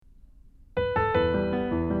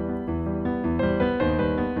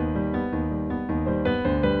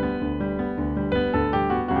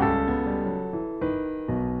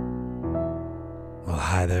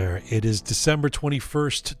It is December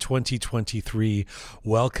 21st, 2023.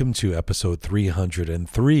 Welcome to episode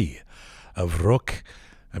 303 of Roqe.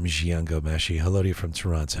 I'm Jian. Hello to you from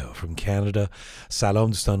Toronto. From Canada,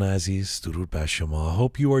 Salam Dostan Aziz, Durud Bar Shoma.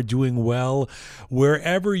 Hope you are doing well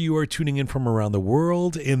wherever you are tuning in from around the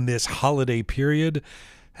world in this holiday period.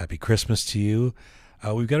 Happy Christmas to you.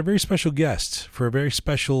 We've got a very special guest for a very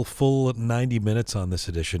special full 90 minutes on this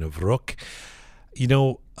edition of Roqe. You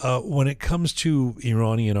know, when it comes to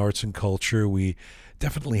Iranian arts and culture, we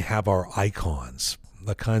definitely have our icons,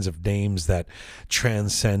 the kinds of names that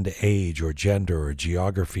transcend age or gender or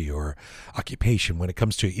geography or occupation when it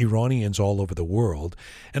comes to Iranians all over the world,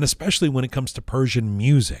 and especially when it comes to Persian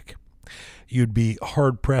music. You'd be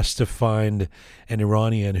hard-pressed to find an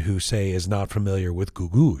Iranian who, say, is not familiar with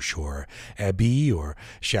Googoosh or Abi or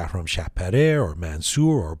Shahram Shabpareh or Mansour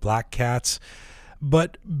or Black Cats.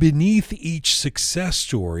 But beneath each success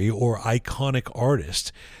story or iconic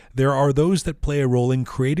artist, there are those that play a role in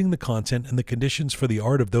creating the content and the conditions for the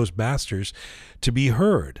art of those masters to be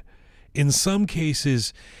heard. In some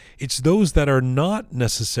cases, it's those that are not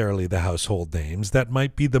necessarily the household names that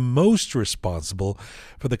might be the most responsible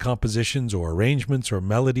for the compositions or arrangements or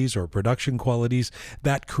melodies or production qualities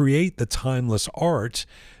that create the timeless art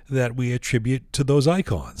that we attribute to those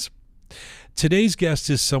icons. Today's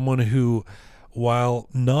guest is someone who, while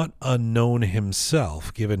not unknown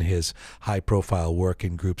himself, given his high-profile work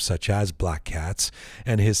in groups such as Black Cats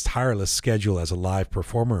and his tireless schedule as a live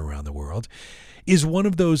performer around the world, is one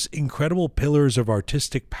of those incredible pillars of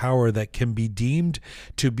artistic power that can be deemed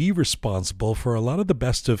to be responsible for a lot of the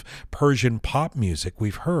best of Persian pop music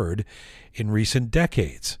we've heard in recent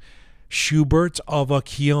decades. Schubert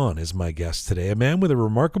Avakian is my guest today, a man with a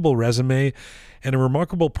remarkable resume and a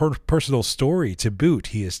remarkable personal story to boot.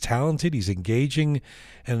 He is talented, he's engaging,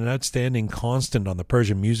 and an outstanding constant on the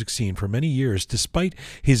Persian music scene for many years, despite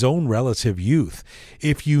his own relative youth.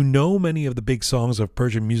 If you know many of the big songs of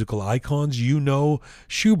Persian musical icons, you know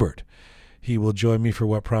Schubert. He will join me for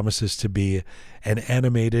what promises to be an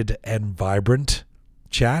animated and vibrant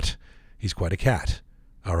chat. He's quite a cat.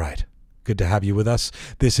 All right. Good to have you with us.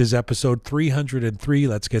 This is episode 303.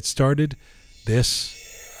 Let's get started.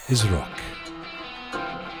 This is Roqe.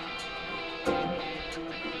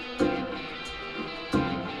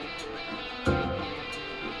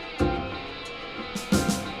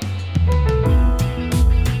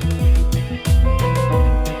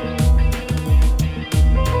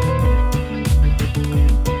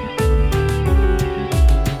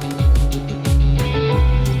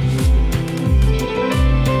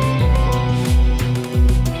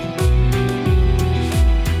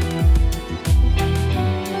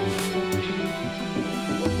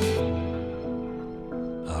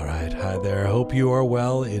 You are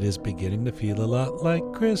well. It is beginning to feel a lot like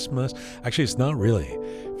Christmas. Actually, it's not really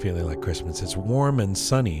feeling like Christmas. It's warm and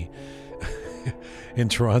sunny in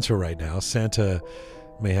Toronto right now. Santa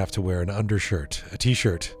may have to wear an undershirt, a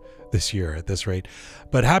t-shirt this year at this rate.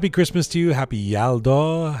 But happy Christmas to you. Happy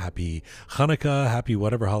Yalda, happy Hanukkah, happy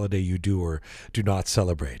whatever holiday you do or do not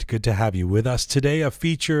celebrate. Good to have you with us. Today, a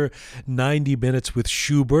feature 90 minutes with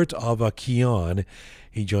Schubert Avakian.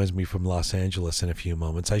 He joins me from Los Angeles in a few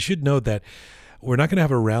moments. I should note that we're not going to have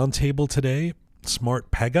a roundtable today. Smart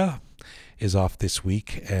Pega is off this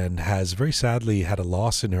week and has very sadly had a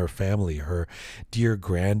loss in her family. Her dear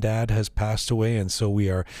granddad has passed away, and so we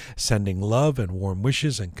are sending love and warm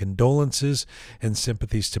wishes and condolences and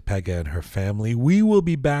sympathies to Pega and her family. We will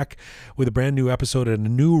be back with a brand new episode and a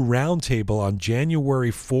new roundtable on January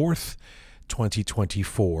 4th,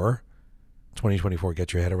 2024. 2024,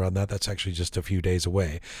 get your head around that. That's actually just a few days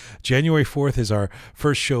away. January 4th is our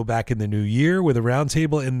first show back in the new year with a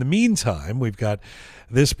roundtable. In the meantime, we've got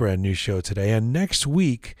this brand new show today. And next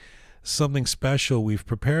week, something special. We've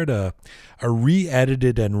prepared a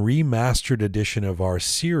re-edited and remastered edition of our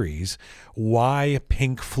series, Why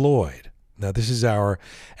Pink Floyd? Now, this is our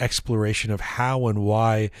exploration of how and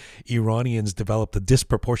why Iranians developed a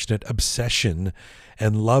disproportionate obsession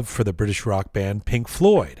and love for the British rock band Pink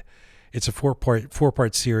Floyd. It's a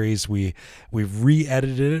four-part series. We've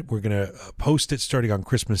re-edited it. We're going to post it starting on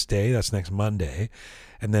Christmas Day. That's next Monday.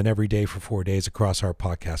 And then every day for 4 days across our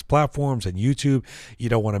podcast platforms and YouTube. You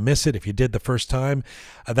don't want to miss it if you did the first time.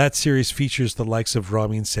 That series features the likes of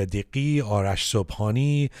Ramin Sadiqi, Arash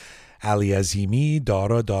Sobhani, Ali Azimi,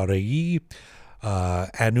 Dara Darai,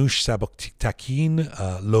 Anush Sabaktakin,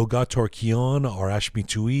 Loga Torkian, Arash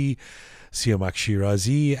Mitui, Siamak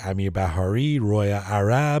Shirazi, Amir Bahari, Roya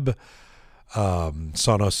Arab,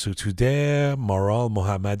 Sana Sotoudeh, Maral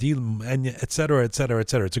Mohammadi, and et cetera, et cetera, et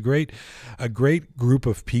cetera. It's a great group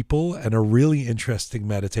of people and a really interesting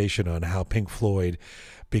meditation on how Pink Floyd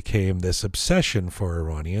became this obsession for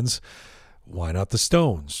Iranians. Why not the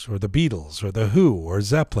Stones or the Beatles or the Who or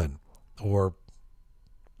Zeppelin or,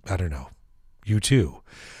 I don't know, U2?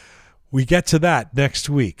 We get to that next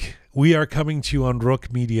week. We are coming to you on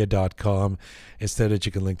roqemedia.com. Instead,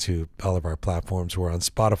 you can link to all of our platforms. We're on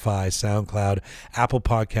Spotify, SoundCloud, Apple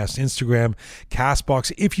Podcasts, Instagram,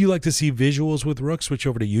 CastBox. If you like to see visuals with Roqe, switch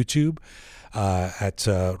over to YouTube at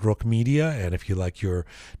Roqe Media. And if you like your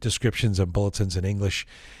descriptions and bulletins in English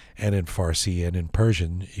and in Farsi and in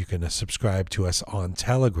Persian, you can subscribe to us on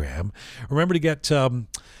Telegram. Remember to get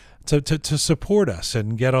to support us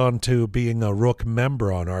and get on to being a Roqe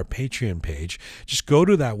member on our Patreon page. Just go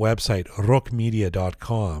to that website,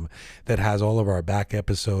 roqemedia.com, that has all of our back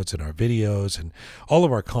episodes and our videos, and all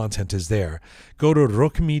of our content is there. Go to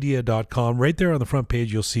roqemedia.com. Right there on the front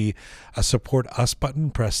page, you'll see a Support Us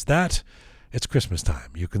button. Press that. It's Christmas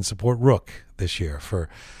time. You can support Roqe this year for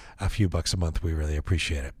a few bucks a month. We really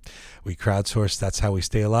appreciate it. We crowdsource. That's how we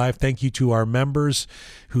stay alive. Thank you to our members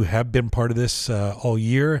who have been part of this all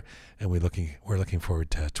year, and we're looking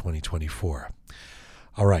forward to 2024.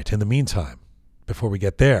 All right. In the meantime, before we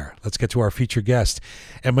get there, let's get to our featured guest.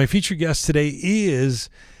 And my featured guest today is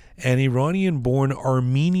an Iranian-born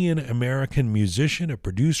Armenian-American musician, a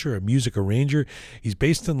producer, a music arranger. He's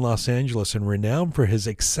based in Los Angeles and renowned for his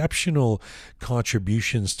exceptional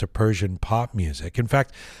contributions to Persian pop music. In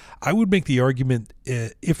fact, I would make the argument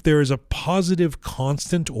if there is a positive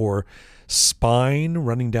constant or spine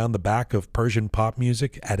running down the back of Persian pop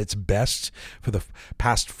music at its best for the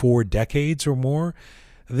past 4 decades or more,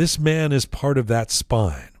 this man is part of that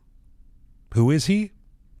spine. Who is he?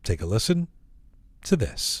 Take a listen to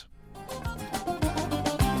this.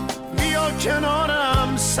 بیا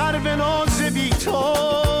کنارم سرو ناز بی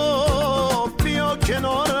تو بیا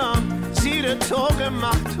کنارم زیر طاق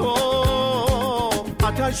مهتاب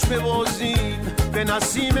آتش ببازیم به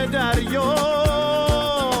نسیم دریا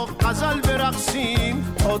غزل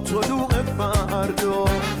برقصیم تا طلوع فردا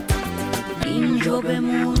اینجا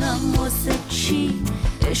بمونم واسه چی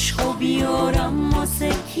عشقو بیارم واسه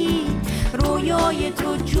کی رویای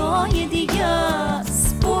تو جای دیگه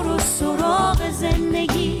است برو سراغ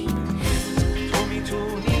زندگی تو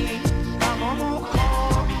میتونی تمامو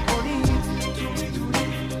خواب کنی تو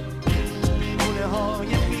میتونی گونه های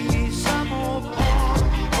پیسمو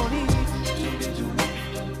پاک کنی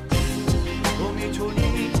تو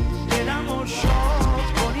میتونی دلمو شاد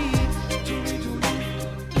کنی تو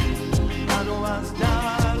میتونی منو از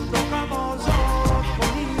درد و غم آزاد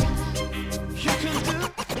کنی You can do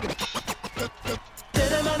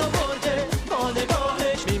دل منو برده با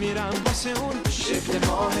نگاهش میمیرم واسه اون شکل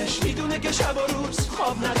ماهش میدونه که شب و روز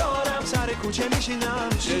خواب ندارم سر کوچه میشینم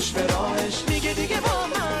چشم راهش میگه دیگه با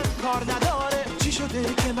من کار نداره چی شده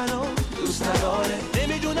که منو دوست نداره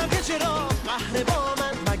نمیدونم که چرا قهر با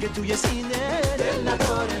من مگه توی سینه دل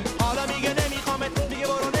نداره حالا میگه نمیخوامت میگه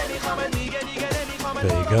برو نمیخوامت میگه دیگه نمیخوامت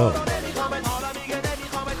There you go.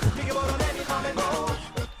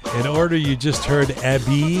 In order, you just heard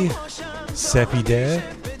Abi, Sepideh,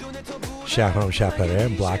 Shahram Shabpareh,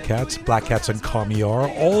 and Black Cats and Kamiyar,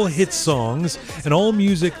 all hit songs and all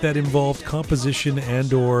music that involved composition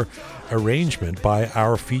and or arrangement by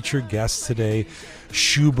our featured guest today,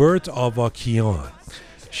 Schubert Avakian.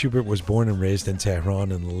 Schubert was born and raised in Tehran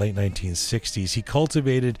in the late 1960s. He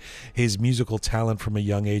cultivated his musical talent from a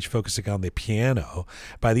young age, focusing on the piano.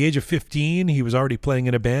 By the age of 15, he was already playing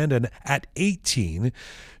in a band, and at 18,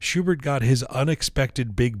 Schubert got his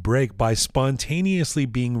unexpected big break by spontaneously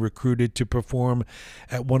being recruited to perform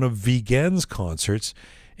at one of Vigen's concerts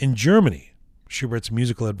in Germany. Schubert's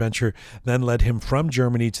musical adventure then led him from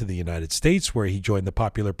Germany to the United States, where he joined the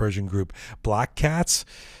popular Persian group Black Cats,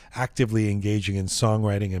 actively engaging in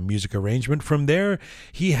songwriting and music arrangement. From there,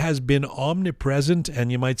 he has been omnipresent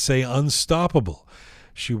and, you might say, unstoppable.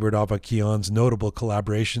 Schubert Avakian's notable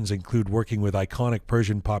collaborations include working with iconic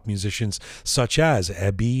Persian pop musicians such as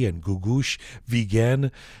Abi and Googoosh,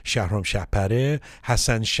 Vigen, Shahram Shabpareh,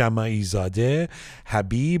 Hassan Shamaizadeh,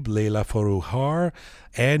 Habib, Leila Forouhar,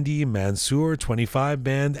 Andy, Mansour, 25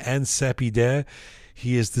 Band, and Sepideh.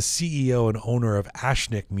 He is the CEO and owner of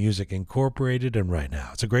Ashnik Music Incorporated, and right now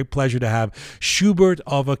it's a great pleasure to have Schubert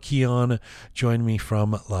Avakian join me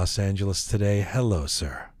from Los Angeles today. Hello,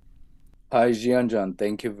 sir. Hi, Jian.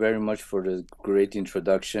 Thank you very much for the great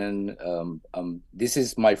introduction. This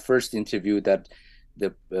is my first interview that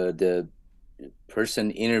the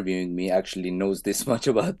person interviewing me actually knows this much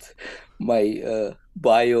about my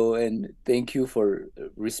bio, and thank you for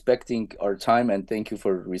respecting our time, and thank you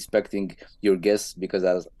for respecting your guests, because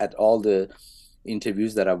at all the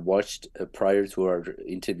interviews that I've watched prior to our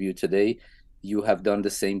interview today, you have done the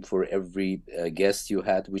same for every guest you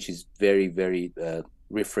had, which is very, very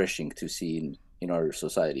refreshing to see in our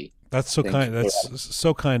society. That's so Thank kind. you for That's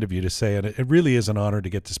so kind of you to say, and it really is an honor to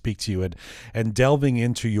get to speak to you and delving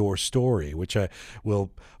into your story, which I will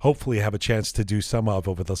hopefully have a chance to do some of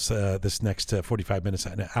over this next 45 minutes,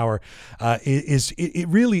 an hour. It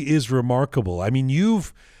really is remarkable. I mean,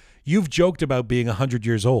 you've joked about being 100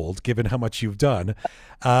 years old, given how much you've done,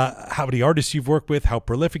 how many artists you've worked with, how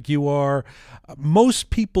prolific you are.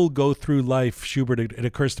 Most people go through life, Schubert, it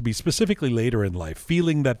occurs to me, specifically later in life,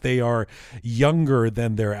 feeling that they are younger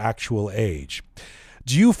than their actual age.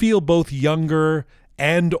 Do you feel both younger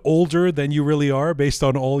and older than you really are based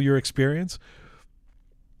on all your experience?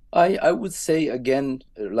 I would say again,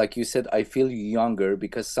 like you said, I feel younger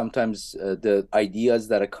because sometimes the ideas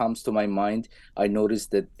that comes to my mind, I notice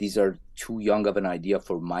that these are too young of an idea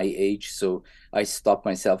for my age, so I stop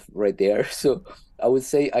myself right there. So I would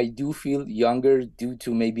say I do feel younger due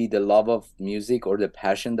to maybe the love of music or the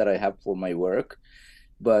passion that I have for my work,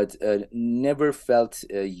 but never felt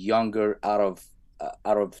younger out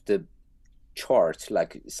of the chart.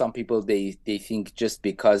 Like some people, they think just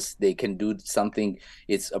because they can do something,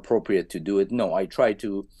 it's appropriate to do it. No, I try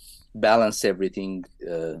to balance everything,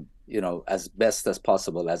 as best as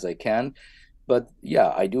possible as I can. But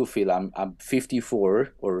yeah, I do feel I'm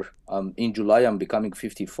 54, or in July I'm becoming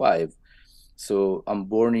 55. So I'm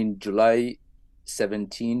born in July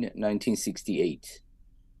 17, 1968,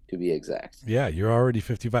 to be exact. Yeah, you're already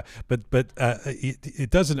 55, but it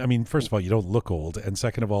doesn't. I mean, first of all, you don't look old, and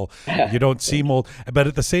second of all, you don't seem old. But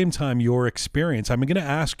at the same time, your experience. I'm going to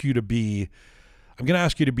ask you to be. I'm going to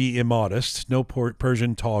ask you to be immodest. No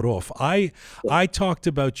Persian taught off. I talked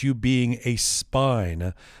about you being a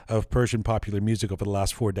spine of Persian popular music over the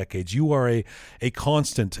last 4 decades. You are a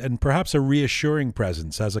constant and perhaps a reassuring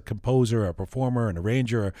presence as a composer, a performer, an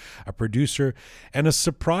arranger, a producer, and a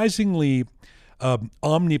surprisingly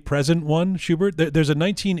omnipresent one, Schubert. There's a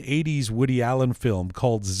 1980s Woody Allen film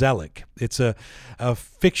called Zelig. It's a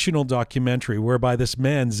fictional documentary whereby this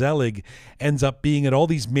man, Zelig, ends up being at all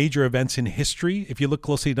these major events in history. If you look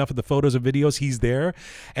closely enough at the photos and videos, he's there.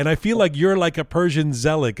 And I feel like you're like a Persian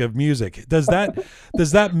Zelig of music. Does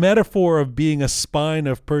that metaphor of being a spine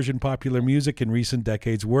of Persian popular music in recent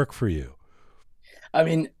decades work for you? I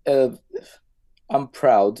mean, I'm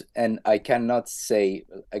proud, and I cannot say,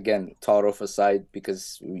 again, Tarov aside,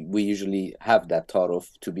 because we usually have that Tarov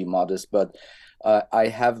to be modest, but I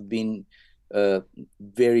have been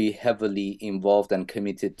very heavily involved and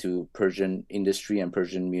committed to Persian industry and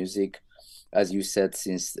Persian music, as you said,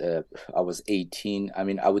 since I was 18. I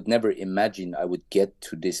mean, I would never imagine I would get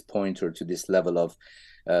to this point or to this level of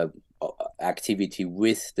uh, activity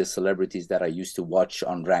with the celebrities that I used to watch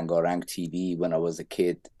on Rangarang TV when I was a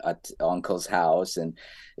kid at uncle's house. And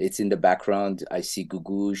it's in the background. I see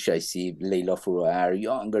Googoosh, I see Leila Furuar,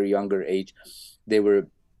 younger age. They were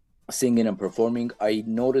singing and performing. I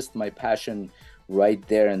noticed my passion right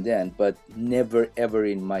there and then, but never ever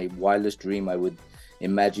in my wildest dream I would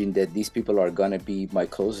imagine that these people are gonna be my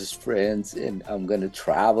closest friends and I'm gonna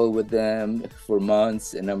travel with them for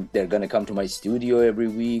months, and they're gonna come to my studio every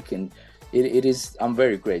week. And it is, I'm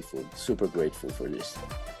very grateful, super grateful for this.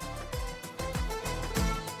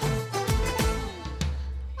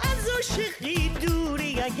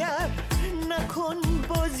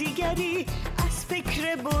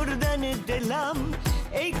 فکر بردن دلم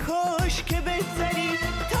ای کاش که بهتری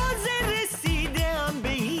تازه رسیدم به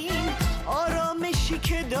این آرامشی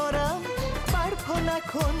که دارم برپا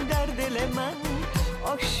نکن در دل من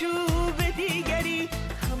آشوب دیگری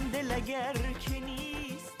همدل اگر که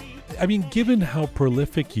نیستی. I mean, given how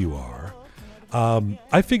prolific you are,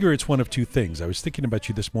 I figure it's one of two things. I was thinking about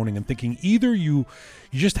you this morning and thinking either you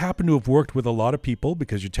just happen to have worked with a lot of people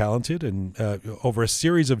because you're talented and over a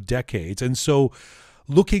series of decades, and so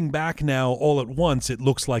looking back now all at once, it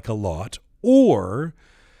looks like a lot, or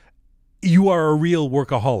you are a real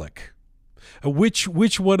workaholic.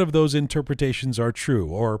 Which one of those interpretations are true,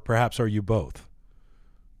 or perhaps are you both?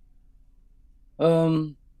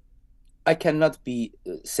 I cannot be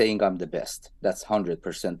saying I'm the best. That's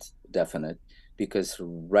 100% definite. Because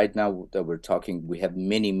right now that we're talking, we have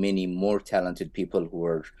many more talented people who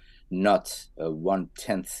are not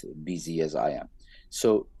 1/10 busy as I am. So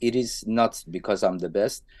it is not because I'm the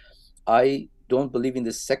best. I don't believe in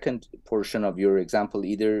the second portion of your example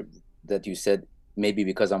either, that you said maybe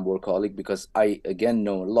because I'm workaholic, because I, again,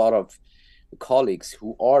 know a lot of colleagues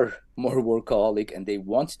who are more workaholic and they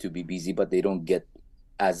want to be busy, but they don't get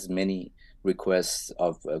as many requests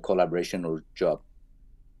of collaboration or job.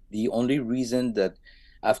 The only reason that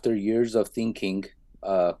after years of thinking,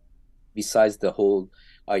 besides the whole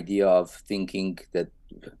idea of thinking that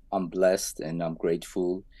I'm blessed and I'm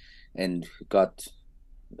grateful and God,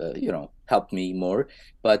 helped me more.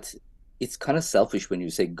 But it's kind of selfish when you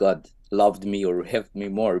say God loved me or helped me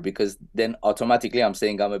more, because then automatically I'm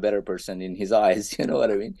saying I'm a better person in his eyes. You know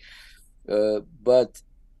what I mean? But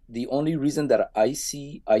the only reason that I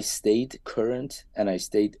see I stayed current and I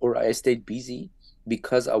stayed busy,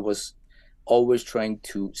 because I was always trying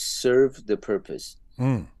to serve the purpose.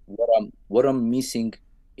 What I'm missing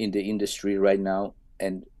in the industry right now,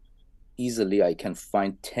 and easily I can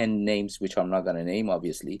find 10 names, which I'm not going to name,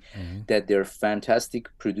 obviously, that they're fantastic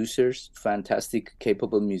producers, fantastic,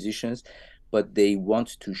 capable musicians, but they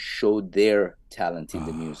want to show their talent in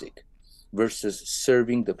the music versus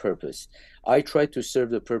serving the purpose. I tried to serve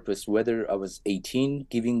the purpose, whether I was 18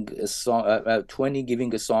 giving a song, 20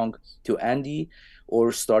 giving a song to Andy,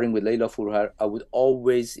 or starting with Leila Furhar. I would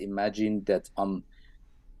always imagine that I'm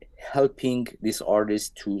helping this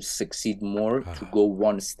artist to succeed more, to go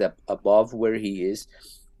one step above where he is,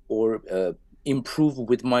 or improve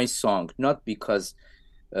with my song, not because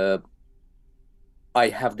I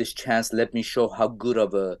have this chance, let me show how good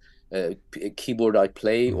of a keyboard I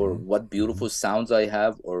play, or what beautiful sounds I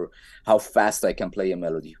have, or how fast I can play a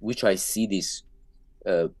melody, which I see this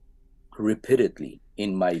repeatedly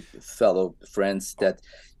in my fellow friends, that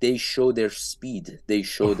they show their speed, they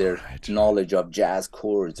show their knowledge of jazz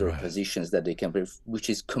chords or positions that they can play, which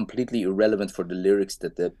is completely irrelevant for the lyrics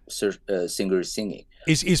that the singer is singing.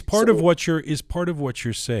 Is part of what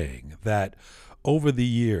you're saying that over the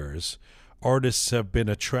years artists have been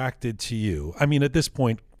attracted to you? I mean, at this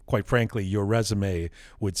point, quite frankly, your resume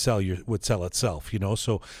would sell itself,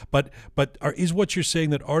 So, is what you're saying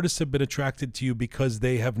that artists have been attracted to you because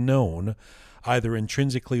they have known, either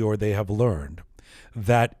intrinsically or they have learned,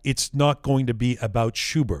 that it's not going to be about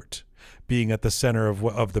Schubert being at the center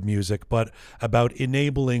of the music, but about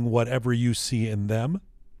enabling whatever you see in them?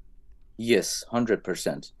 Yes,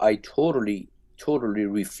 100%. I totally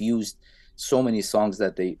refused so many songs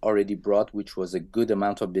that they already brought, which was a good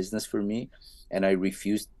amount of business for me, and I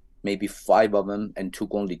refused maybe 5 of them and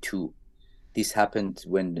took only 2. This happened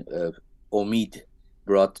when Omid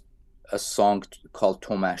brought a song called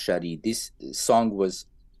Tomashari. This song was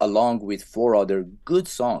along with 4 other good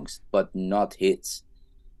songs, but not hits.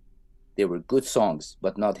 They were good songs,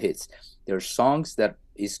 but not hits. There are songs that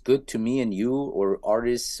is good to me and you, or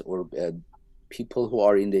artists, or people who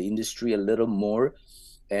are in the industry a little more,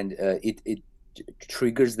 and it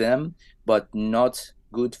triggers them, but not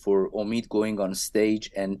good for Omid going on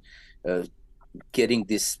stage and getting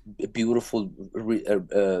this beautiful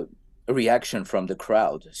reaction from the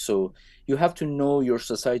crowd. So you have to know your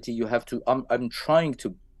society. You have to. I'm trying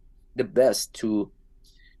to the best to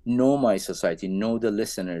know my society, know the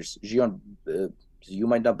listeners. Jian, you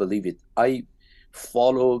might not believe it, I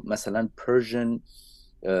follow masalan Persian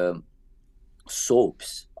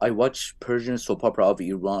soaps. I watch Persian soap opera of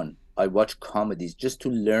Iran. I watch comedies just to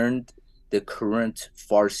learn the current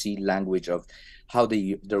Farsi language of how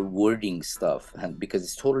they're wording stuff, and because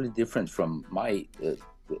it's totally different from my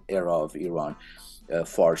era of Iran.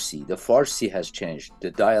 Farsi, the Farsi has changed,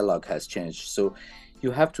 the dialogue has changed, so you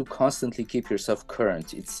have to constantly keep yourself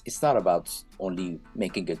current. It's not about only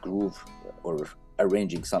making a groove or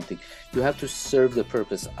arranging something. You have to serve the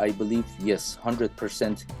purpose. I believe, yes,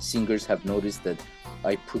 100% singers have noticed that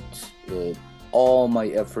I put all my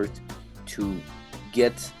effort to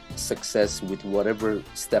get success with whatever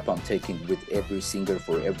step I'm taking with every singer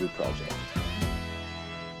for every project.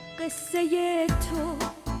 قصه تو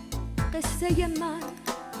قصه من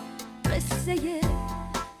قصه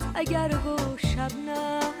اگر و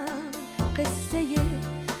شبنم قصه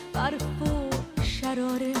برف و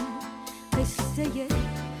شراره قصه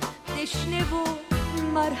دشنه و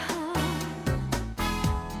مرهم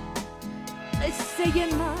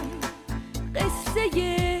قصه من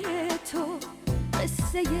قصه تو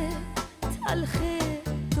قصه تلخ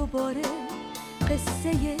دوباره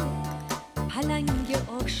قصه پلنگ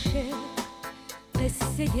عاشق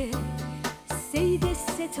قصه سید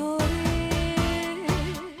ستاره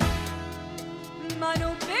منو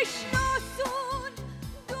بشناسون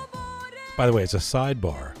دوباره. By the way, as a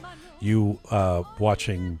sidebar, you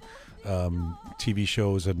watching TV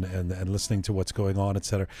shows and listening to what's going on,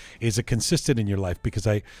 etc., is it consistent in your life? Because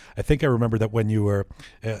I think I remember that when you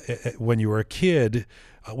were a kid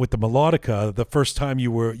with the melodica, the first time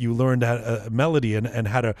you learned a melody and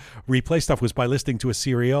how to replay stuff was by listening to a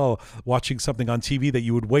serial, watching something on TV that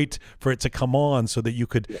you would wait for it to come on so that you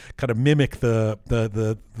could kind of mimic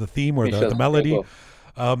the theme or the melody.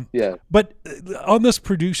 Yeah. But on this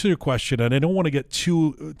producer question, and I don't want to get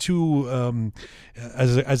too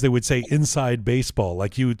as they would say, inside baseball,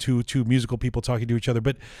 like you two musical people talking to each other,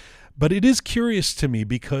 but it is curious to me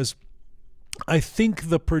because I think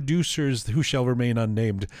the producers who shall remain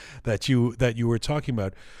unnamed that you were talking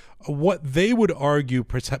about, what they would argue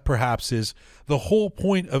perhaps is the whole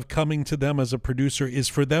point of coming to them as a producer is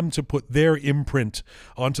for them to put their imprint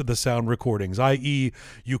onto the sound recordings, i.e.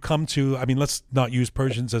 you come to, I mean, let's not use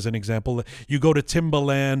Persians as an example. You go to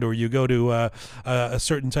Timbaland, or you go to a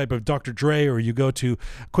certain type of Dr. Dre, or you go to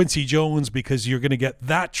Quincy Jones, because you're going to get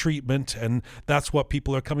that treatment, and that's what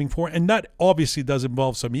people are coming for. And that obviously does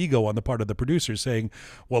involve some ego on the part of the producer saying,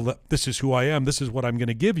 well, this is who I am, this is what I'm going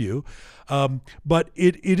to give you. But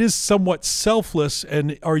it is somewhat selfless,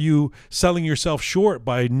 and are you selling yourself short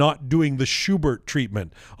by not doing the Schubert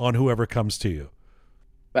treatment on whoever comes to you?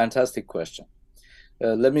 Fantastic question.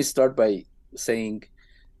 Let me start by saying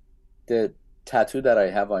the tattoo that I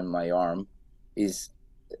have on my arm is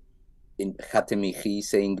in Khatemihi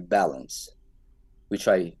saying balance, which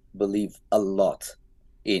I believe a lot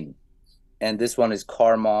in. And this one is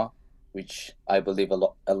karma, which I believe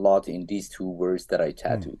a lot in these two words that I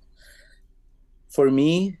tattooed. For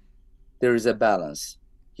me, there is a balance.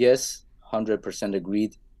 Yes, 100%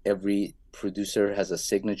 agreed. Every producer has a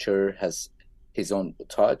signature, has his own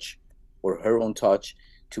touch or her own touch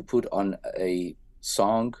to put on a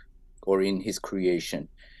song or in his creation.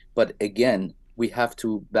 But again, we have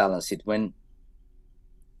to balance it. When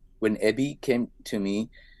Ebi came to me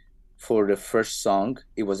for the first song,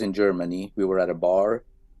 it was in Germany. We were at a bar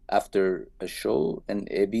after a show, and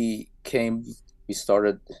Ebi came. We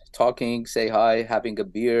started talking, say hi, having a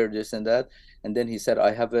beer, this and that. And then he said,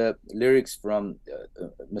 I have lyrics from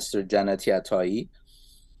Mr. Janati Atai,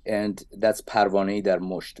 and that's Parvaneh Dar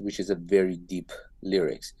Musht, which is a very deep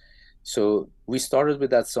lyrics. So we started with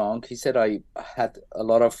that song. He said, I had a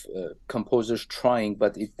lot of composers trying,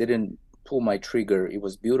 but it didn't pull my trigger. It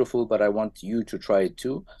was beautiful, but I want you to try it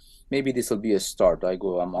too. Maybe this will be a start. I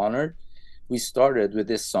go, I'm honored. We started with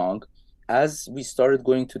this song. As we started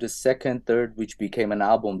going to the second, third, which became an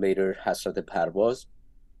album later, Hasrat Parvaz,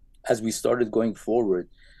 as we started going forward,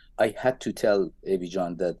 I had to tell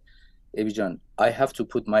Vigen that, Vigen, I have to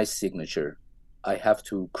put my signature. I have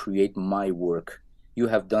to create my work. You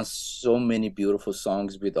have done so many beautiful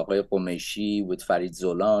songs with Aghay Qumeshi, with Farid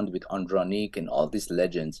Zoland, with Andranik, and all these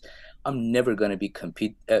legends. I'm never going to be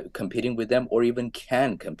competing with them, or even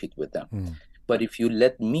can compete with them. But if you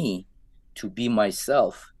let me to be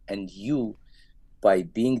myself, and you, by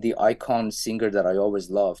being the icon singer that I always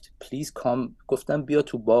loved, please come. Goftam bia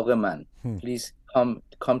tu bagh man. Please come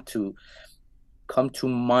to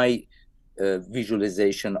my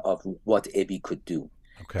visualization of what Ebi could do.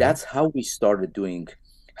 Okay. That's how we started doing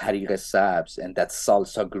Harir Sabz and that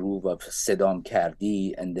salsa groove of Sedam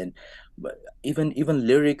Kardi, and then even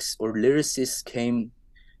lyrics or lyricists came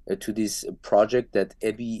to this project that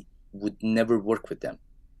Ebi would never work with them,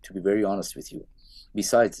 to be very honest with you.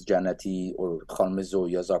 Besides Janati or Khalmezo,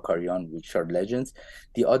 Ya Zakarian, which are legends,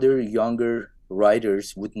 the other younger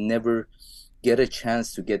writers would never get a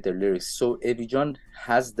chance to get their lyrics. So Vigen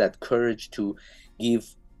has that courage to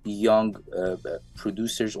give young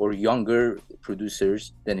producers or younger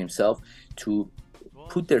producers than himself to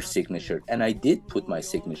put their signature. And I did put my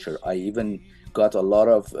signature. I even got a lot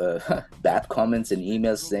of bad comments and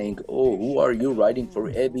emails saying, oh, who are you writing for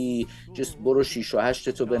Ebi? Just boro shisho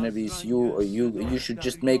hashto benavis, you should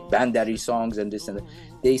just make Bandari songs and this and that.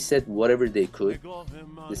 They said whatever they could.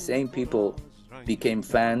 The same people became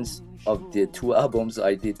fans of the two albums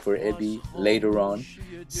I did for Ebi later on.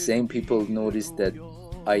 Same people noticed that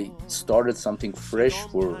I started something fresh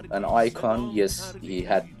for an icon. Yes, he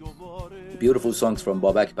had beautiful songs from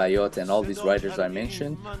Babak Bayat and all these writers I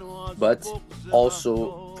mentioned, but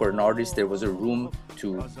also for an artist there was a room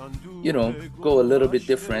to, go a little bit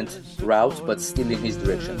different route, but still in his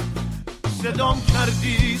direction.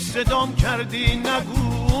 صدام کردی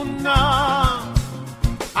نگو نه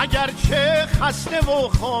اگرچه خسته و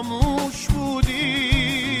خاموش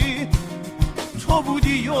بودی تو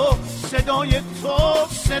بودی و صدای تو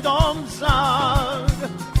صدام زد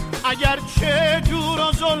اگرچه دور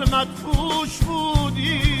و ظلمت پوش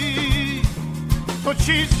بودی تو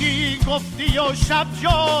چیزی گفتی و شب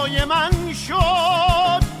جای من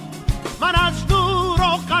شد من از نور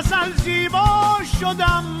و غزل زیبا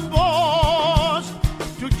شدم باز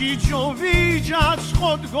تو گیج و ویج از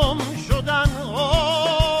خود گم شدن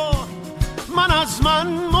من از من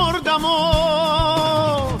مردم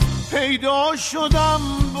و پیدا شدم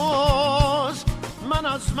باز من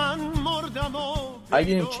از من مردم و I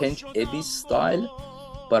didn't change Ebi's style,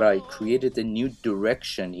 but I created a new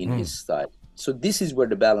direction in his style. So this is where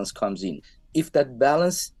the balance comes in. If that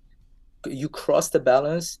balance, you cross the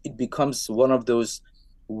balance, it becomes one of those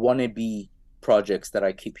wannabe projects that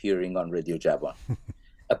I keep hearing on Radio Javan.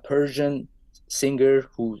 A Persian singer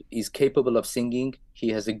who is capable of singing, he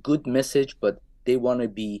has a good message, but they want to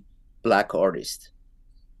be black artist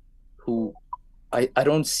who I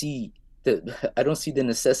don't see the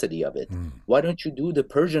necessity of it. Why don't you do the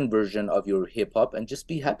Persian version of your hip hop and just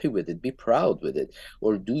be happy with it, be proud with it,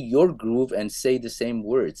 or do your groove and say the same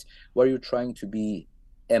words? Why are you trying to be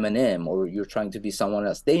Eminem or you're trying to be someone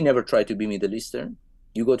else? They never try to be Middle Eastern.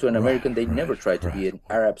 You go to an American, they never try to be an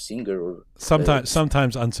Arab singer, or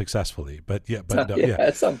sometimes unsuccessfully, but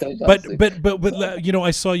sometimes. But you know,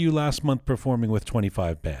 I saw you last month performing with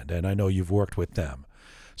 25 Band, and I know you've worked with them.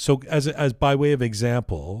 So as by way of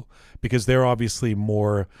example, because they're obviously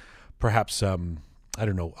more, perhaps I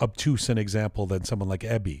don't know, obtuse an example than someone like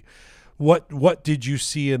Ebi. What did you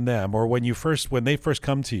see in them, or when they first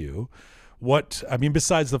come to you? What, I mean,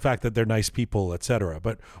 besides the fact that they're nice people, etc.,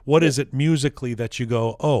 but what is it musically that you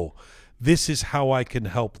go, oh, this is how I can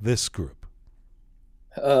help this group?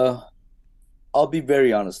 I'll be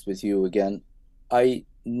very honest with you again. I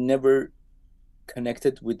never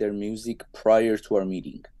connected with their music prior to our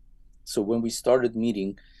meeting. So when we started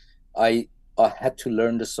meeting, I had to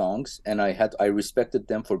learn the songs, and I respected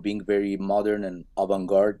them for being very modern and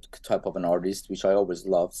avant-garde type of an artist, which I always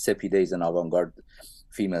loved. Sepideh is an avant-garde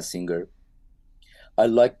female singer. I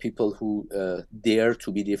like people who dare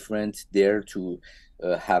to be different, dare to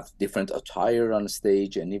have different attire on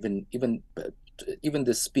stage, and even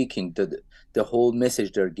the speaking, the whole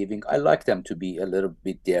message they're giving. I like them to be a little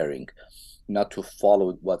bit daring, not to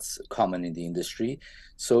follow what's common in the industry.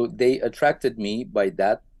 So they attracted me by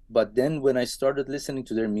that. But then when I started listening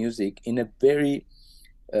to their music in a very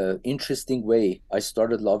interesting way, I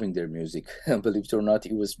started loving their music. Believe it or not,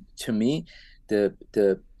 it was, to me, the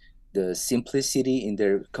simplicity in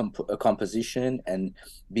their composition and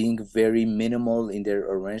being very minimal in their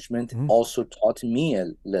arrangement also taught me a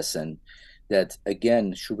lesson that,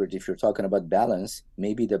 again, Schubert, if you're talking about balance,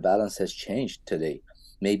 maybe the balance has changed today.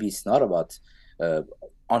 Maybe it's not about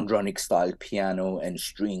Andronic style piano and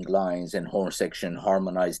string lines and horn section,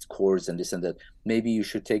 harmonized chords and this and that. Maybe you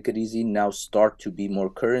should take it easy now, start to be more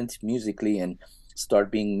current musically and start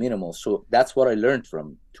being minimal. So that's what I learned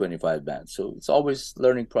from 25 Band. So it's always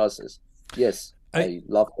learning process. Yes, I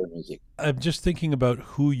love their music. I'm just thinking about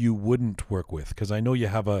who you wouldn't work with, because I know you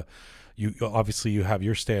have you have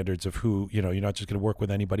your standards of who, you know, you're not just going to work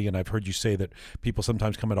with anybody, and I've heard you say that people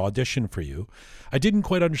sometimes come and audition for you. I didn't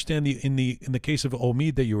quite understand in the case of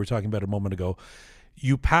Omid that you were talking about a moment ago.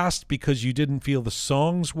 You passed because you didn't feel the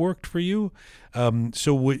songs worked for you.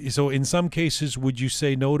 So in some cases, would you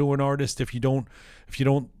say no to an artist if you don't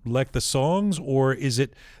like the songs, or is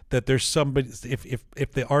it that there's somebody,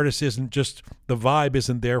 if the artist isn't, just the vibe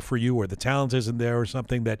isn't there for you, or the talent isn't there, or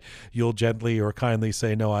something, that you'll gently or kindly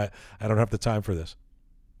say, no, I don't have the time for this?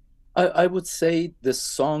 I would say the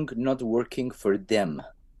song not working for them.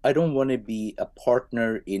 I don't want to be a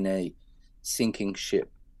partner in a sinking ship,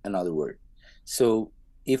 in other words. So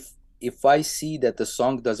if I see that the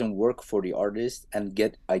song doesn't work for the artist and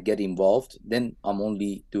I get involved, then I'm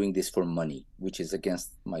only doing this for money, which is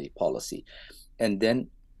against my policy. And then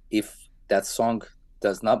if that song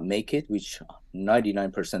does not make it, which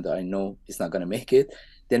 99% I know is not going to make it,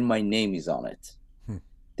 then my name is on it.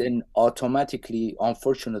 Then automatically,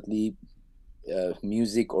 unfortunately,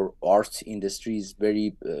 music or art industry is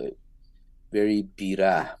very, very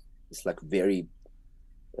bira. It's like very...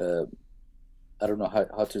 I don't know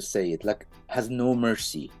how to say it, like has no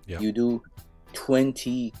mercy. Yeah. You do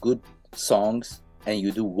 20 good songs and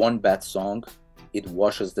you do one bad song, it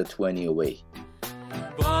washes the 20 away.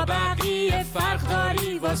 با بقیه فرق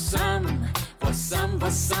داری واسم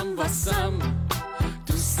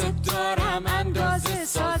دوست دارم اندازه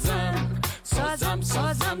سازم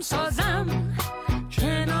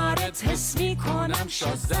کنارت حس میکنم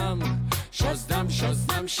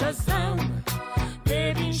شازدم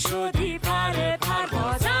ببین شدی پر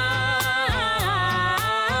پروازم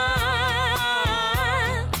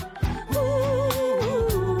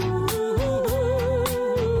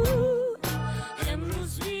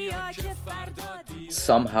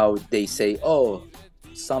Somehow they say, oh,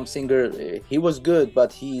 some singer, he was good,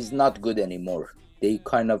 but he's not good anymore. They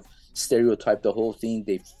kind of stereotype the whole thing.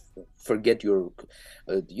 They forget your,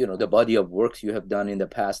 the body of work you have done in the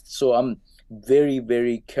past. So I'm very,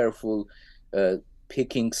 very careful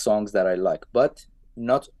picking songs that I like, but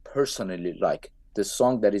not personally like the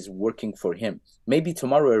song that is working for him. Maybe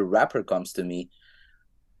tomorrow a rapper comes to me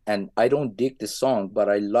and I don't dig the song, but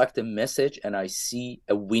I like the message and I see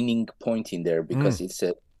a winning point in there because it's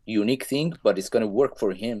a unique thing, but it's going to work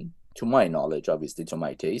for him, to my knowledge, obviously, to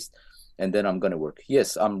my taste. And then I'm going to work.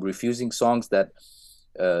 Yes, I'm refusing songs that,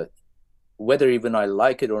 whether even I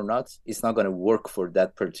like it or not, it's not going to work for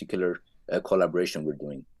that particular collaboration we're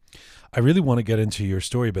doing. I really want to get into your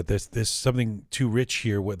story, but there's something too rich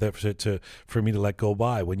here for me to let go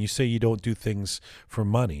by. When you say you don't do things for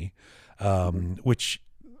money, which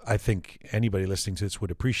I think anybody listening to this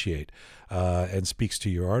would appreciate, and speaks to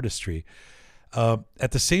your artistry.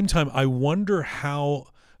 At the same time, I wonder how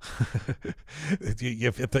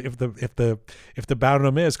if the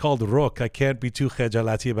barname is called Roqe, I can't be too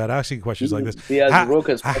khajalati about asking questions like this.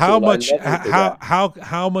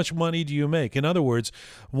 How much money do you make? In other words,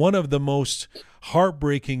 one of the most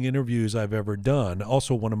heartbreaking interviews I've ever done,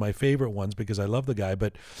 also one of my favorite ones because I love the guy,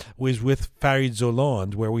 but was with Farid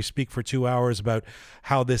Zoland, where we speak for 2 hours about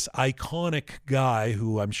how this iconic guy,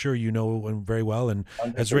 who I'm sure you know very well and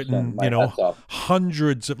has written,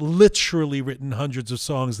 literally written hundreds of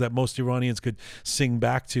songs that most Iranians could sing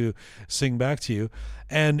back to you,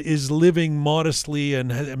 and is living modestly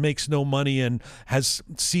and makes no money and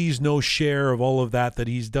sees no share of all of that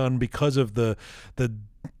he's done because of the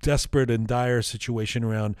desperate and dire situation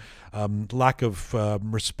around lack of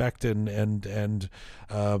respect and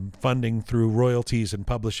funding through royalties and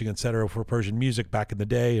publishing, etc., for Persian music back in the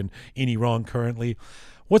day and in Iran currently.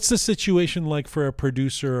 What's the situation like for a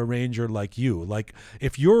producer, arranger like you? Like,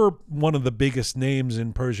 if you're one of the biggest names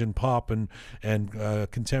in Persian pop and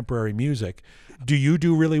contemporary music, do you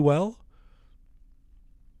do really well?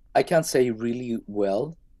 I can't say really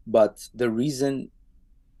well, but the reason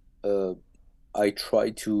I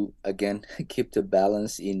try to, again, keep the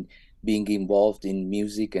balance in being involved in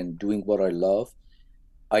music and doing what I love.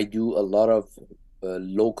 I do a lot of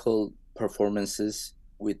local performances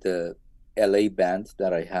with the LA band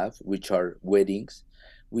that I have, which are weddings,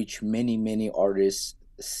 which many artists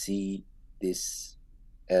see this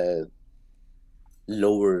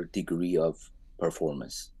lower degree of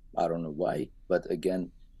performance. I don't know why, but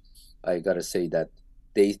again, I gotta say that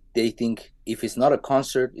they think if it's not a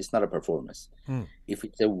concert, it's not a performance. If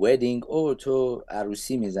it's a wedding, to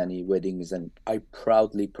arusi mizani, wedding mizani. I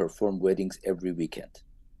proudly perform weddings every weekend,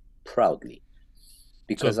 proudly,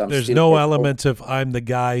 because so there's no element of I'm the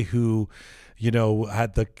guy who,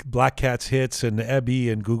 had the Black Cats hits and Ebby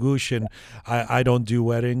and Googoosh, and I don't do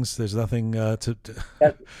weddings. There's nothing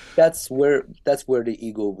That's where the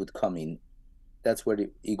ego would come in. That's where the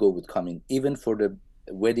ego would come in. Even for the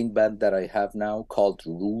wedding band that I have now called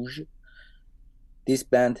Rouge, this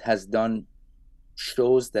band has done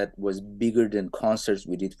shows that was bigger than concerts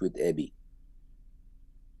we did with Ebby.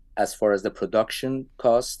 As far as the production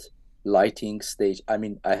cost, lighting, stage,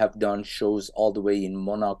 I have done shows all the way in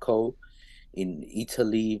Monaco, in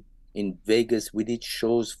Italy, in Vegas. We did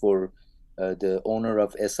shows for the owner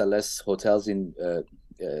of SLS hotels in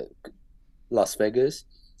Las Vegas.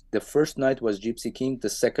 The first night was Gypsy King, the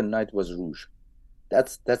second night was Rouge.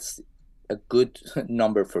 That's a good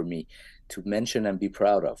number for me to mention and be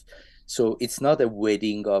proud of. So it's not a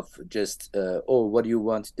wedding of just, what do you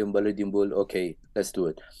want? Dimbale dimbul, okay, let's do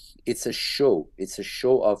it. It's a show. It's a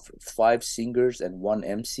show of 5 singers and 1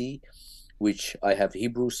 MC, which I have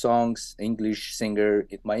Hebrew songs, English singer.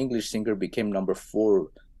 My English singer became number 4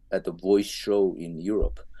 at the Voice show in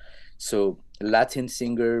Europe. So Latin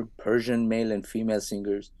singer, Persian male and female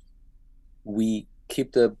singers. We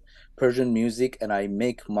keep the Persian music, and I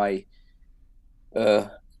make my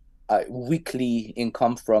weekly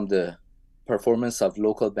income from the performance of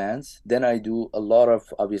local bands. Then I do a lot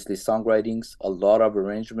of, obviously, songwritings, a lot of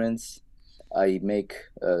arrangements. I make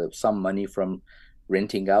some money from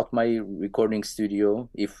renting out my recording studio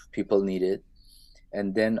if people need it.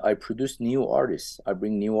 And then I produce new artists. I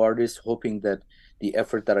bring new artists, hoping that the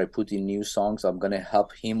effort that I put in new songs, I'm going to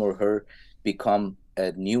help him or her become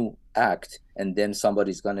a new act, and then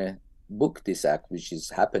somebody's going to book this act, which is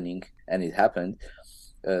happening, and it happened.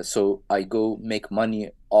 So I go make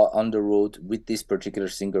money on the road with this particular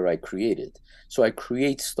singer I created. So I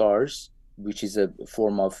create stars, which is a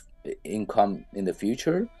form of income in the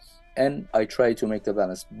future, and I try to make the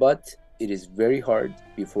balance. But it is very hard.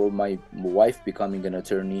 Before my wife becoming an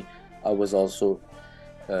attorney, I was also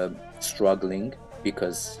struggling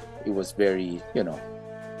because it was very,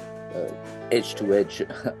 edge to edge.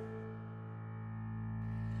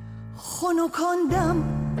 خنکاندم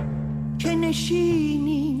که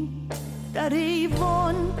نشینیم در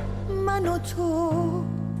ایوان من و تو،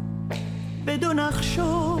 به 2 نقش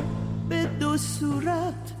و به 2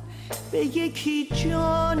 صورت، به یکی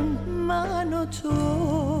جان من و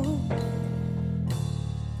تو.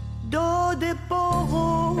 داد باغ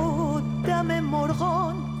و دم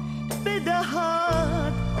مرغان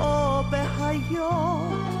بدهد آب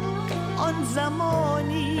حیات آن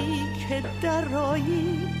زمانی که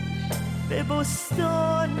درایی به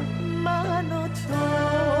بستان من و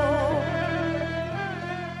تو.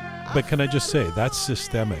 But can I just say, that's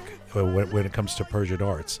systemic when it comes to Persian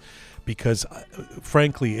arts, because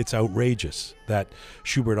frankly, it's outrageous that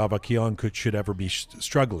Schubert Avakian should ever be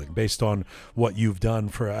struggling based on what you've done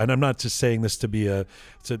for, and I'm not just saying this to be I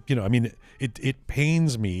mean, it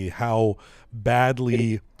pains me how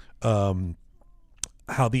badly,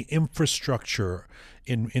 how the infrastructure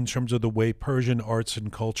in terms of the way Persian arts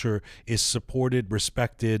and culture is supported,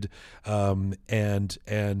 respected,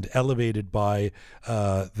 and elevated by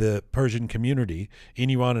the Persian community in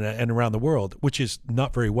Iran and around the world, which is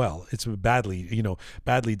not very well. It's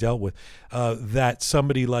badly dealt with. That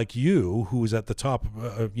somebody like you, who is at the top,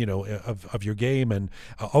 of your game and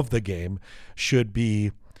of the game, should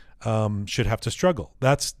have to struggle.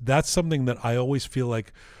 That's something that I always feel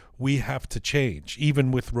like we have to change.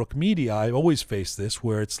 Even with Roqe Media, I always face this,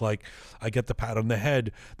 where it's like I get the pat on the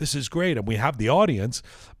head, this is great, and we have the audience,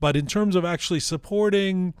 but in terms of actually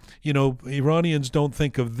supporting, Iranians don't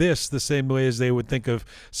think of this the same way as they would think of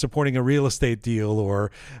supporting a real estate deal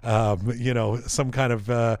or some kind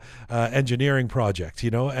of engineering project,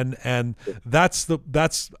 and that's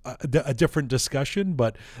a different discussion,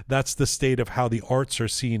 but that's the state of how the arts are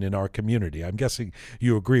seen in our community. I'm guessing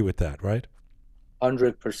you agree with that, right?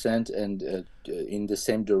 100%, and in the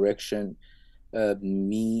same direction,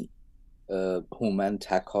 me, Human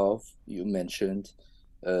Takov, you mentioned,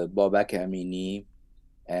 Babak Amini,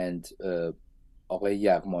 and Aghay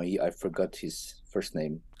Yaghmai, I forgot his first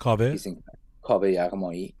name. Kaveh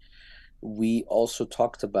Yaghmai. We also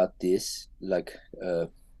talked about this,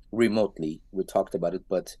 remotely. We talked about it,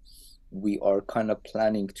 but we are kind of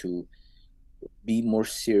planning to be more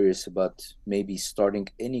serious about maybe starting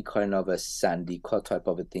any kind of a sandika type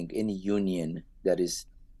of a thing, any union that is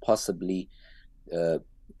possibly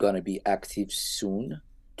going to be active soon,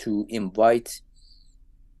 to invite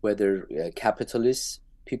whether capitalists,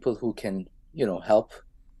 people who can, help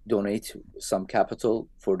donate some capital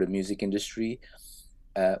for the music industry,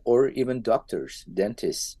 or even doctors,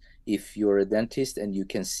 dentists. If you're a dentist and you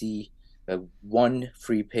can see one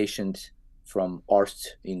free patient from art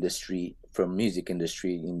industry, from music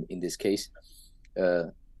industry in this case,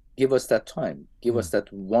 give us that time. Give us that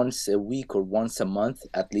once a week or once a month.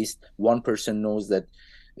 At least one person knows that,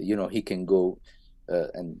 he can go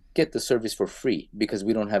and get the service for free, because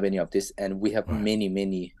we don't have any of this. And we have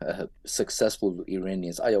many successful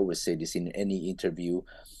Iranians. I always say this in any interview,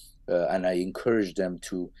 and I encourage them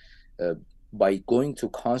to, by going to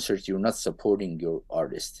concerts, you're not supporting your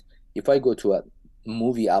artist. If I go to a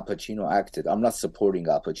movie Al Pacino acted, I'm not supporting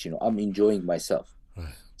Al Pacino. I'm enjoying myself.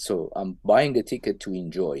 Right. So I'm buying a ticket to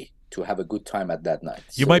enjoy, to have a good time at that night.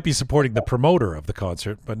 You might be supporting the promoter of the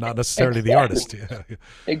concert, but not necessarily the artist.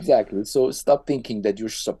 Exactly. So stop thinking that you're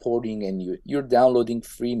supporting and you're downloading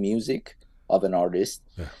free music of an artist.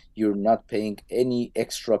 Yeah. You're not paying any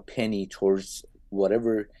extra penny towards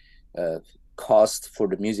whatever cost for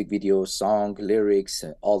the music video, song, lyrics,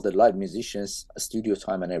 all the live musicians, studio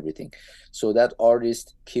time and everything. So that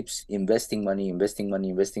artist keeps investing money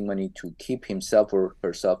to keep himself or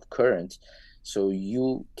herself current. So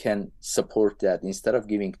you can support that instead of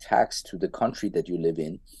giving tax to the country that you live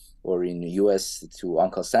in, or in the US to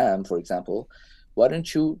Uncle Sam, for example. Why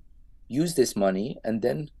don't you use this money and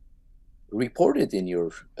then report it in your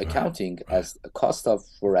accounting as a cost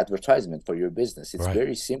for advertisement for your business? It's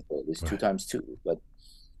very simple. It's 2 times 2. But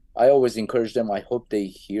I always encourage them. I hope they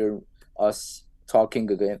hear us talking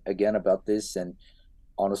again about this. And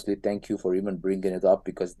honestly, thank you for even bringing it up,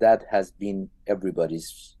 because that has been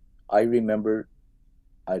everybody's. I remember,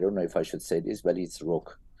 I don't know if I should say this, but it's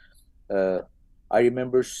Roqe. I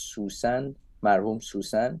remember Susan, Marhum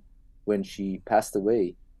Susan, when she passed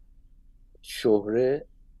away. Shohreh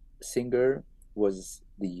singer was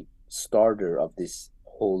the starter of this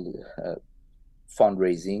whole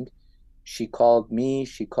fundraising. She called me,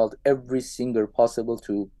 she called every singer possible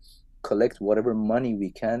to collect whatever money we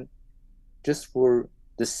can just for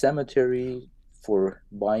the cemetery, for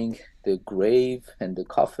buying the grave and the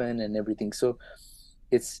coffin and everything. So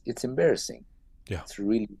it's embarrassing. Yeah, it's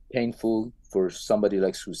really painful for somebody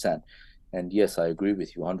like Susan. And yes, I agree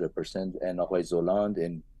with you 100%. And Aghay Zoland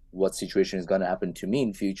and what situation is going to happen to me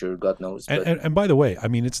in future, God knows. But And by the way, I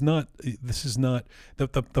mean, this is not,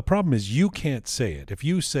 the problem is you can't say it. If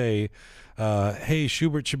you say, hey,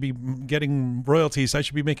 Schubert should be getting royalties, I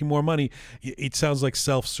should be making more money, it sounds like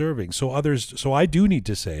self-serving. So I do need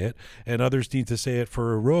to say it, and others need to say it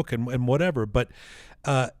for Roqe and whatever. But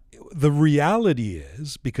the reality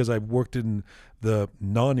is, because I've worked in the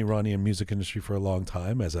non-Iranian music industry for a long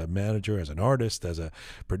time, as a manager, as an artist, as a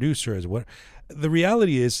producer, the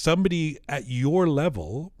reality is somebody at your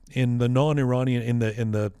level in the non-Iranian, in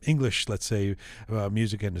the English, let's say,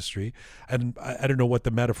 music industry, and I don't know what the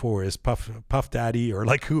metaphor is, Puff Daddy, or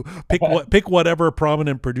like pick whatever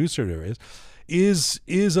prominent producer there is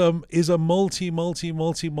a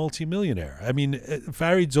multi-millionaire. I mean,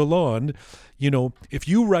 Farid Zolan, if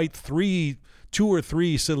you write 2 or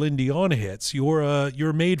 3 Celine Dion hits,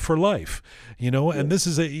 you're made for life, and this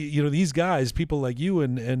is these guys, people like you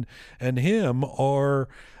and him are,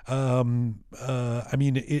 I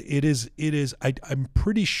mean, it is, I'm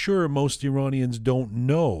pretty sure most Iranians don't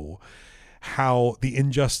know how the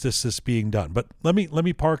injustice is being done. But let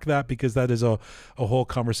me park that, because that is a whole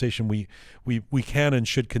conversation we can and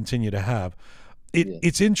should continue to have.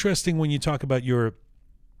 It's interesting when you talk about your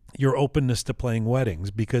openness to playing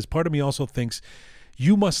weddings, because part of me also thinks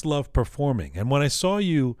you must love performing. And when I saw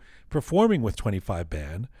you performing with 25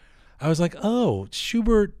 Band, I was like, oh,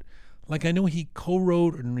 Schubert, like, I know he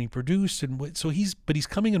co-wrote and he produced, and so he's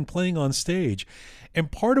coming and playing on stage.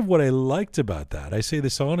 And part of what I liked about that, I say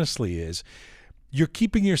this honestly, is you're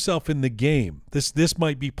keeping yourself in the game. This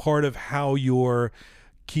might be part of how you're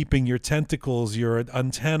keeping your tentacles, your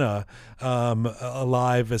antenna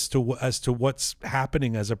alive as to what's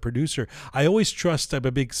happening as a producer. I always trust. I'm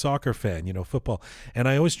a big soccer fan, football, and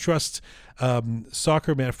I always trust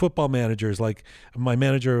football managers, like my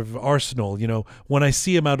manager of Arsenal. When I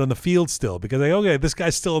see him out on the field still, because okay, this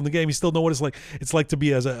guy's still in the game. He still knows what it's like. It's like to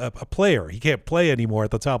be as a player. He can't play anymore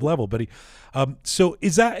at the top level, but he. So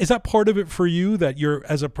is that part of it for you, that you're,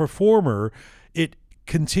 as a performer, it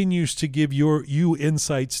continues to give you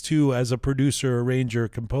insights too, as a producer, arranger,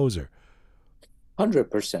 composer?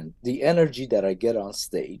 100%. The energy that I get on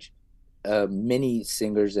stage, many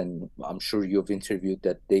singers, and I'm sure you've interviewed,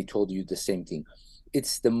 that they told you the same thing.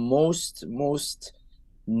 It's the most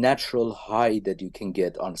natural high that you can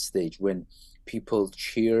get on stage, when people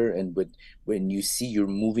cheer, and when you see you're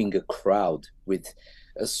moving a crowd with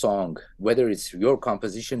a song, whether it's your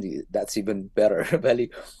composition, that's even better.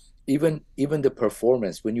 Even the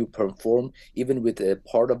performance, when you perform, even with a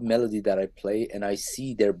part of melody that I play, and I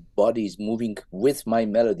see their bodies moving with my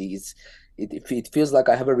melody, it feels like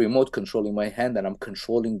I have a remote control in my hand and I'm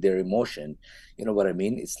controlling their emotion. You know what I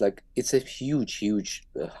mean? It's like, it's a huge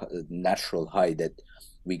natural high that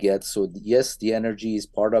we get. So yes, the energy is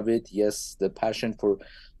part of it. Yes, the passion for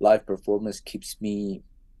live performance keeps me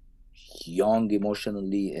young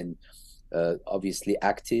emotionally, and obviously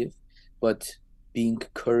active, but being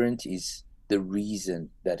current is the reason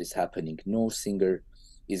that is happening. No singer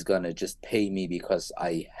is gonna just pay me because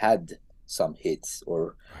I had some hits,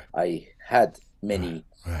 or I had many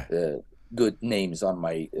good names on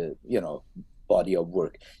my body of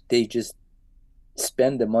work. They just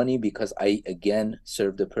spend the money because I, again,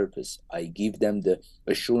 serve the purpose. I give them the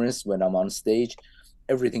assurance when I'm on stage,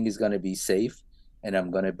 everything is gonna be safe, and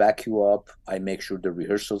I'm gonna back you up. I make sure the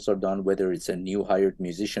rehearsals are done, whether it's a new hired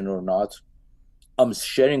musician or not. I'm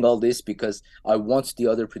sharing all this because I want the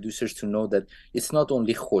other producers to know that it's not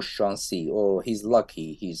only khoshansi, oh, he's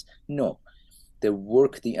lucky. No, the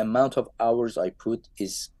work, the amount of hours I put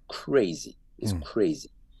is crazy. It's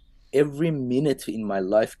crazy. Every minute in my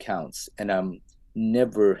life counts, and I'm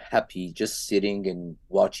never happy just sitting and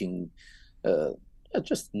watching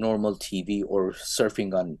just normal TV or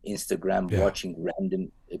surfing on Instagram, watching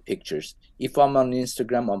random pictures. If I'm on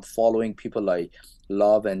Instagram, I'm following people I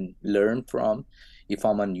love and learn from. If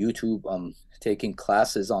I'm on YouTube, I'm taking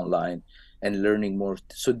classes online and learning more.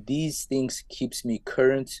 So these things keeps me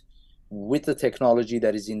current with the technology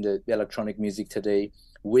that is in the electronic music today,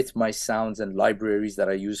 with my sounds and libraries that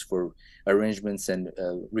I use for arrangements and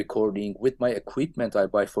recording, with my equipment I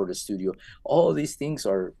buy for the studio. All these things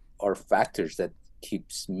are factors that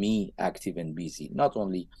keeps me active and busy, not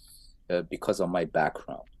only because of my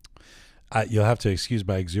background. You'll have to excuse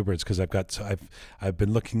my exuberance, because I've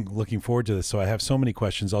been looking forward to this. So I have so many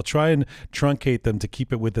questions. I'll try and truncate them to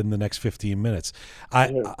keep it within the next 15 minutes.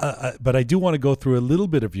 But I do want to go through a little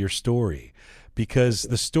bit of your story, because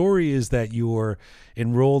the story is that you're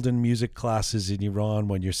enrolled in music classes in Iran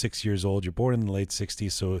when you're 6 years old. You're born in the late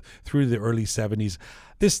 60s, so through the early 70s.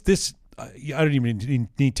 This I don't even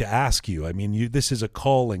need to ask you. I mean, this is a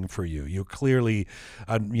calling for you. You clearly,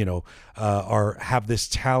 have this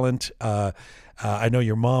talent. I know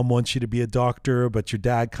your mom wants you to be a doctor, but your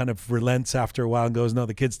dad kind of relents after a while and goes, "No,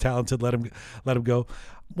 the kid's talented. Let him go."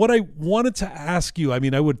 What I wanted to ask you, I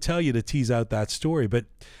mean, I would tell you to tease out that story, but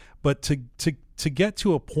to get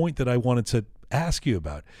to a point that I wanted to ask you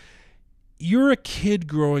about, you're a kid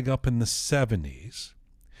growing up in the 70s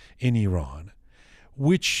in Iran,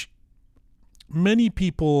 which many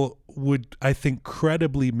people would, I think,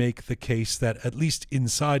 credibly make the case that, at least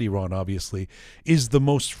inside Iran, obviously, is the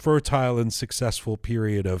most fertile and successful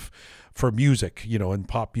period for music, and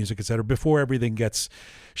pop music, et cetera, before everything gets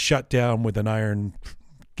shut down with an iron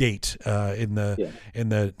gate in the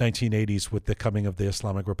 1980s with the coming of the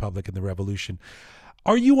Islamic Republic and the revolution.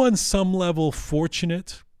 Are you on some level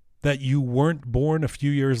fortunate that you weren't born a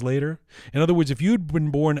few years later? In other words, if you'd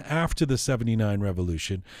been born after the 79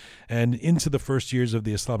 revolution and into the first years of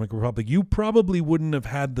the Islamic Republic, you probably wouldn't have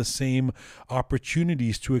had the same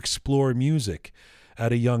opportunities to explore music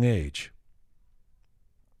at a young age.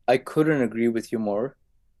 I couldn't agree with you more.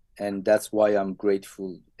 And that's why I'm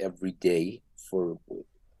grateful every day for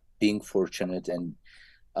being fortunate. And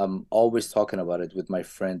I'm always talking about it with my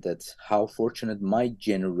friend, that's how fortunate my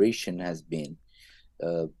generation has been.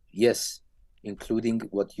 Yes, including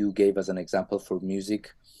what you gave as an example for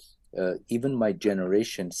music, even my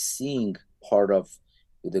generation seeing part of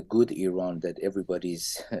the good Iran that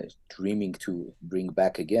everybody's dreaming to bring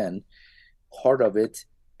back again, part of it,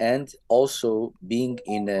 and also being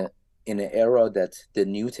in an era that the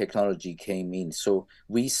new technology came in. So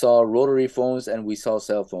we saw rotary phones and we saw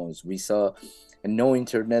cell phones. We saw no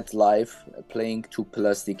internet live, playing to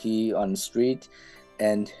plastiki on the street.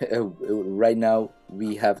 And right now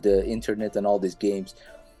we have the internet and all these games.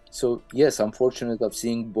 So yes, I'm fortunate of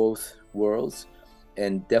seeing both worlds.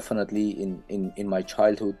 And definitely in my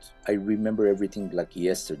childhood, I remember everything like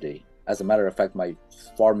yesterday. As a matter of fact, my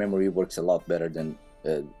far memory works a lot better than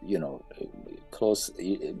close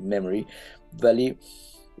memory. Valley,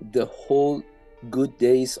 the whole good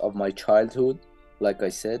days of my childhood, like I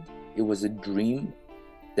said, it was a dream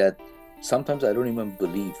that sometimes I don't even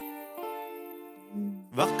believe.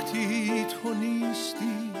 وقتی تو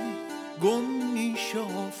نیستی گم میشه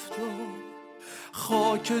آفتاب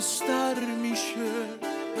خاکستر میشه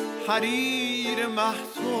حریر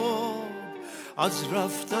مهتاب از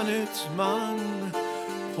رفتنت من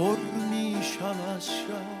پر میشم از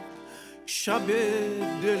شب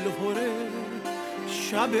دلهره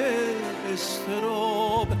شب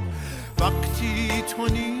استراب وقتی تو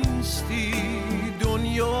نیستی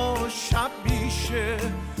دنیا شب میشه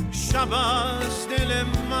شب از دل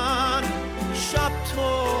من شب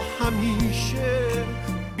تو همیشه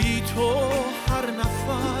بی تو هر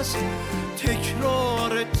نفس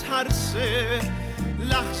تکرار ترس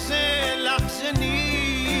لحظه لحظه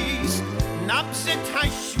نیست نبض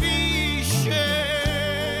تشویشه.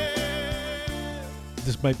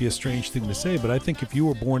 This might be a strange thing to say, but I think if you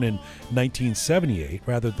were born in 1978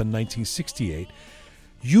 rather than 1968,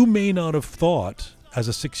 you may not have thought as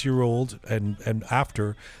a 6-year-old and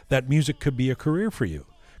after that music could be a career for you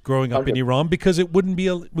growing up in Iran, because it wasn't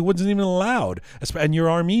even allowed, and you're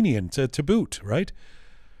Armenian to boot, right?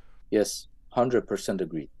 Yes, 100%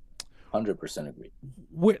 agree. 100% agree.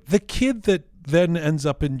 The kid that then ends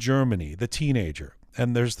up in Germany, the teenager,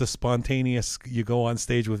 and there's the spontaneous, you go on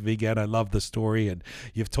stage with Vigen. I love the story, and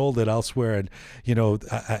you've told it elsewhere. And,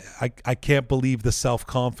 I can't believe the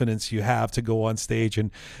self-confidence you have to go on stage and,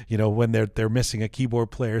 when they're missing a keyboard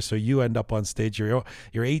player. So you end up on stage, you're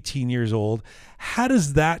 18 years old. How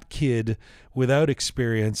does that kid without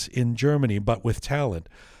experience in Germany, but with talent,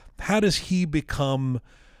 how does he become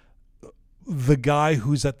the guy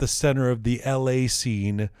who's at the center of the LA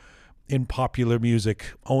scene in popular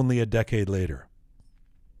music only a decade later?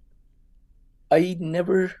 I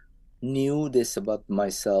never knew this about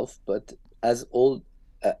myself, but as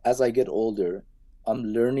I get older, I'm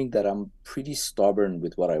learning that I'm pretty stubborn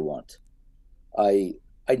with what I want. I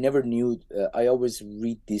never knew. I always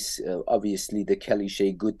read this, obviously, the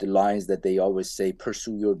cliche good lines that they always say: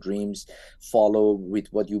 pursue your dreams, follow with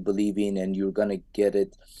what you believe in, and you're gonna get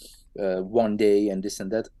it one day, and this and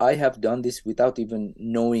that. I have done this without even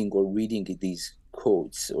knowing or reading these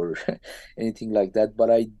quotes or anything like that, but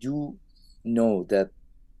I do know that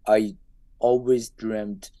I always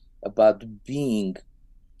dreamt about being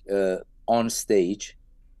on stage,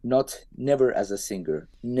 never as a singer,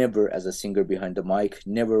 never as a singer behind the mic,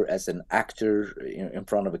 never as an actor in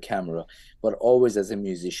front of a camera, but always as a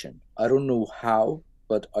musician. I don't know how,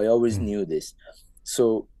 but I always knew this.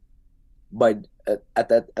 So by at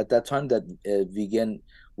that time that Vigen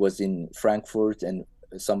was in Frankfurt, and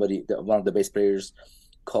one of the bass players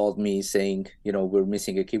called me saying, we're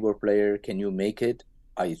missing a keyboard player. Can you make it?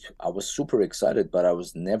 I was super excited, but I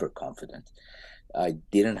was never confident. I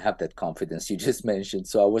didn't have that confidence you just mentioned.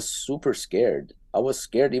 So I was super scared. I was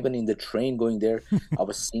scared even in the train going there. I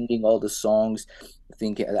was singing all the songs,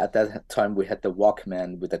 thinking at that time we had the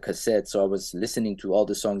Walkman with a cassette. So I was listening to all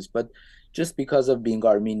the songs. But just because of being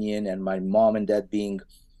Armenian and my mom and dad being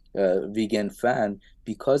Vigen fan,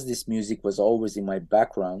 because this music was always in my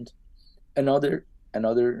background. Another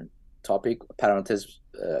topic, parenthesis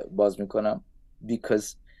باز میکنم,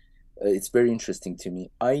 because it's very interesting to me.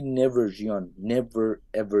 I never, Jian, never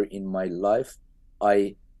ever in my life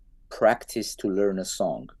I practiced to learn a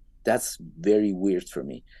song. That's very weird for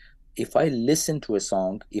me. If I listen to a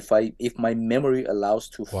song, if my memory allows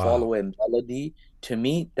to follow a melody, to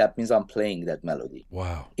me that means I'm playing that melody.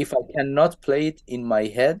 Wow. If I cannot play it in my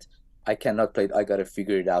head, I cannot play it. I gotta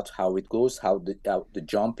figure it out how it goes, how the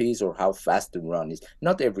jump is, or how fast the run is.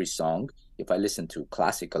 Not every song. If I listen to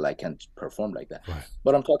classical, I can't perform like that. Right.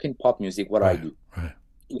 But I'm talking pop music, what I do. Right.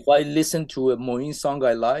 If I listen to a Moin song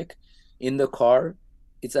I like in the car,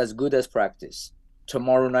 it's as good as practice.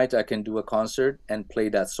 Tomorrow night I can do a concert and play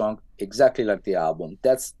that song exactly like the album.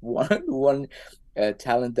 That's one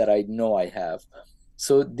talent that I know I have.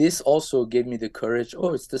 So this also gave me the courage.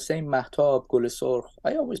 Oh, it's the same Mahtab, Gulesor.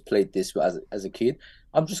 I always played this as a kid.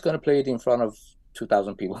 I'm just going to play it in front of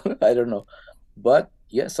 2,000 people. I don't know. But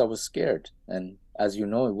yes, I was scared. And as you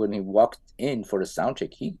know, when he walked in for the sound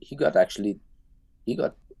check, he got offended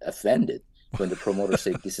when the promoter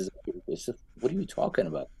said, this is a kid. I said, what are you talking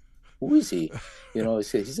about? Who is he?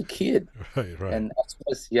 He's a kid. Right. And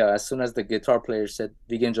as soon as the guitar player said,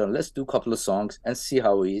 Vigen John, let's do a couple of songs and see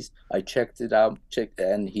how he is. I checked,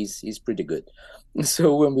 and he's pretty good.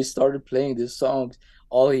 So when we started playing these songs,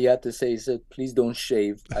 all he had to say, he said, please don't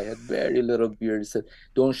shave. I had very little beard. He said,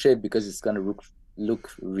 don't shave because it's going to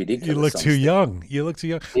look ridiculous. You look too young. Yeah.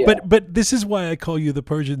 But this is why I call you the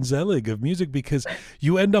Persian Zelig of music, because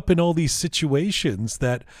you end up in all these situations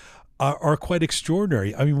that are quite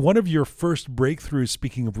extraordinary. I mean, one of your first breakthroughs,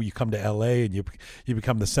 speaking of when you come to LA and you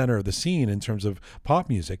become the center of the scene in terms of pop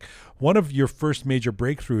music, one of your first major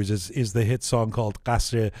breakthroughs is the hit song called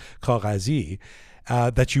Qasr Kaghazi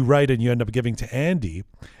that you write and you end up giving to Andy.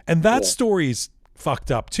 And that story's fucked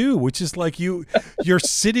up too, which is like you're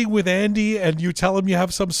sitting with Andy and you tell him you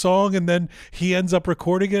have some song and then he ends up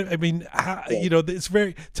recording it. I mean, it's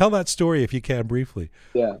tell that story if you can briefly.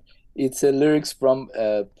 Yeah. It's lyrics from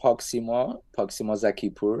Paksima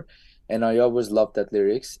Zakipur, and I always loved that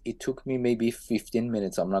lyrics. It took me maybe 15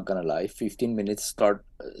 minutes, I'm not gonna lie, 15 minutes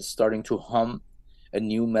starting to hum a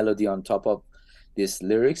new melody on top of these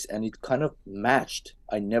lyrics, and it kind of matched.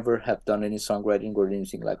 I never have done any songwriting or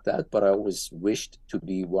anything like that, but I always wished to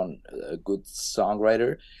be a good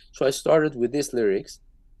songwriter. So I started with these lyrics,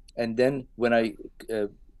 and then when I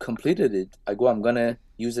completed it, I'm gonna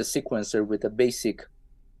use a sequencer with a basic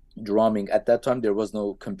drumming. At that time there was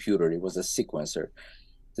no computer, it was a sequencer.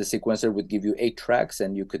 The sequencer would give you 8 tracks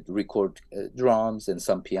and you could record drums and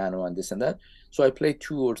some piano and this and that. So I played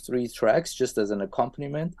 2 or 3 tracks just as an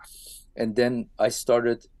accompaniment, and then I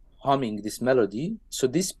started humming this melody. So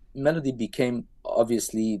this melody became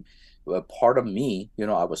obviously a part of me.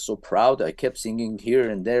 I was so proud. I kept singing here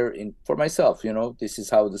and there for myself. This is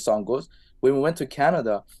how the song goes. When we went to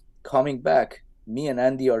Canada, coming back, me and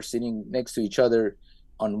Andy are sitting next to each other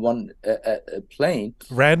on one plane.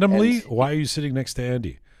 Randomly? Why are you sitting next to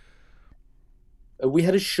Andy? We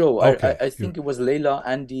had a show. Okay. I think it was Leila,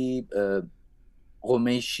 Andy,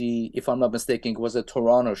 Romeshi, if I'm not mistaken. It was a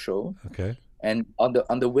Toronto show. Okay. And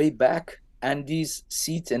on the way back, Andy's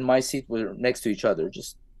seat and my seat were next to each other,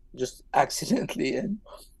 just accidentally. And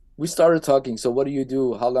we started talking. So what do you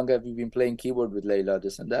do? How long have you been playing keyboard with Leila?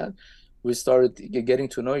 This and that. We started getting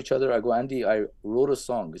to know each other. I go, Andy, I wrote a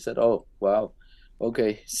song. He said, oh, wow.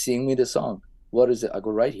 Okay, sing me the song. What is it? I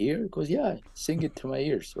go, right here? He goes, yeah, sing it to my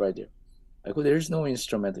ears right there. I go, there's no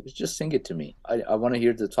instrument. He goes, just sing it to me. I want to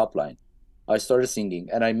hear the top line. I started singing,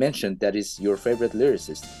 and I mentioned that is your favorite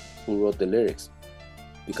lyricist who wrote the lyrics,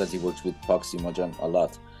 because he works with Paksi Majan a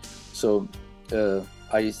lot. So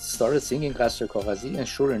I started singing Qasr Kaghazi, and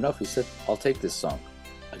sure enough, he said, I'll take this song.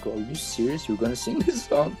 I go, are you serious? You're going to sing this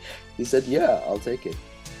song? He said, yeah, I'll take it.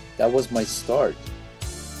 That was my start.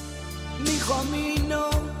 میخوام اینو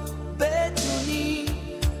بدونی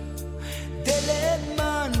دل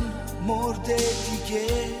من مرده دیگه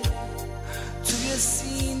توی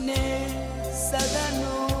سینه زدن و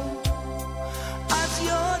از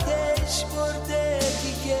یادش برده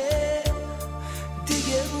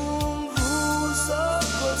دیگه اون روز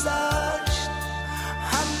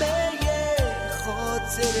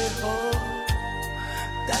زره ها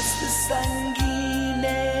دست سنگین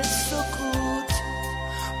سکوت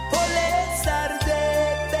پل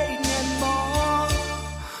سرده بین ما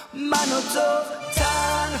من و تو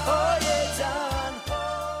تنهای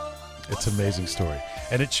تنها. It's an amazing story,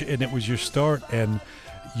 and it was your start, and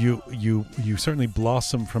you certainly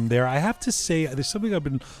blossomed from there. I have to say, there's something I've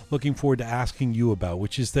been looking forward to asking you about,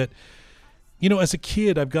 which is that, you know, as a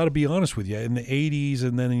kid, I've got to be honest with you, in the 80s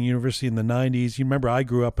and then in university in the 90s, you remember I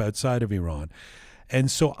grew up outside of Iran.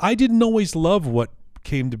 And so I didn't always love what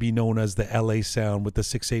came to be known as the LA sound with the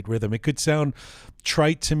 6/8 rhythm. It could sound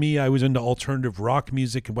trite to me. I was into alternative rock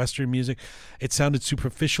music and Western music. It sounded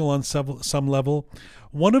superficial on some level.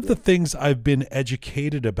 One of the things I've been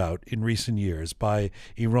educated about in recent years by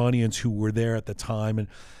Iranians who were there at the time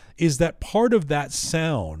is that part of that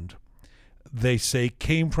sound, they say,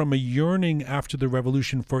 came from a yearning after the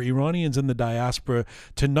revolution for Iranians in the diaspora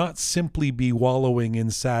to not simply be wallowing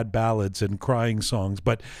in sad ballads and crying songs,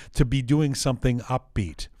 but to be doing something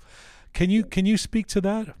upbeat. Can you speak to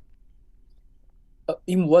that?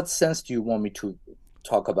 In what sense do you want me to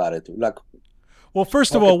talk about it? Like, well,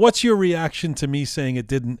 first of all, what's your reaction to me saying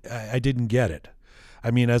I didn't get it? I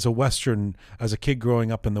mean, as a kid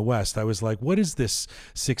growing up in the West, I was like, what is this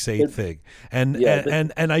 6/8 thing? And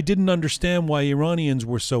I didn't understand why Iranians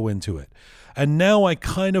were so into it. And now I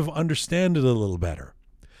kind of understand it a little better.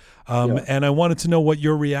 And I wanted to know what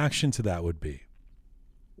your reaction to that would be.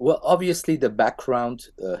 Well, obviously the background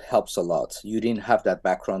helps a lot. You didn't have that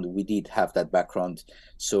background. We did have that background.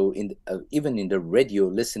 So even in the radio,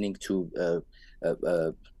 listening to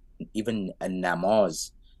even a namaz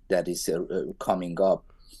that is coming up,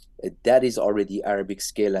 that is already Arabic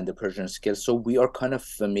scale and the Persian scale. So we are kind of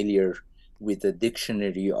familiar with the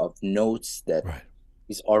dictionary of notes that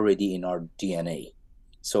is already in our DNA.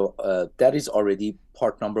 So that is already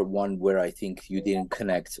part number one where I think you didn't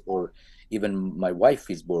connect, or even my wife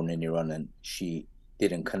is born in Iran and she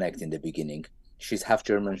didn't connect in the beginning. She's half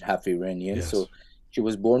German, half Iranian. Yes. So she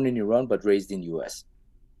was born in Iran but raised in US.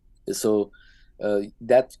 So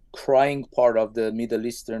that crying part of the Middle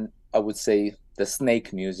Eastern, I would say the snake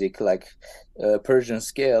music, like Persian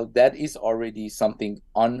scale, that is already something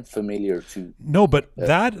unfamiliar to. No, but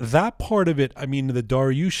that part of it, I mean, the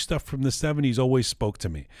Daryush stuff from the 70s always spoke to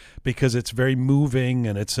me because it's very moving,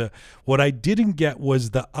 and what I didn't get was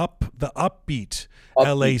the upbeat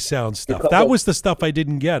LA sound stuff. That was the stuff I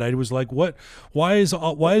didn't get. I was like, what? Why is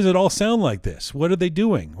it all sound like this? What are they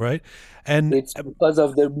doing, right? And it's because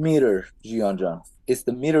of the meter, Jian. It's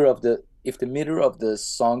the meter of the. If the meter of the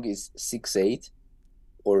song is 6/8,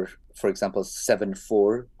 or for example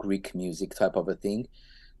 7/4 Greek music type of a thing,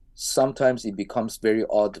 sometimes it becomes very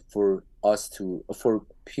odd for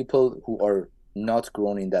people who are not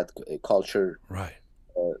grown in that culture,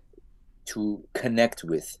 to connect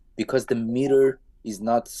with, because the meter is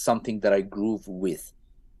not something that I groove with.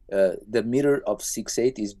 The meter of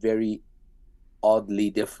 6/8 is very oddly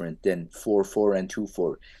different than 4/4 and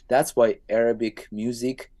 2/4. That's why Arabic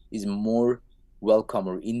music is more welcome,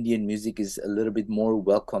 or Indian music is a little bit more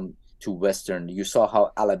welcome to Western. You saw how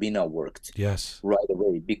Alabina worked right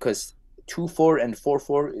away, because 2/4 and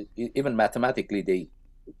 4/4, even mathematically, they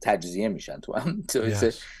tajziye mishan to ham. So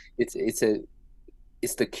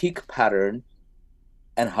it's the kick pattern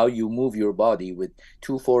and how you move your body with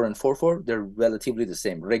 2/4 and 4/4. They're relatively the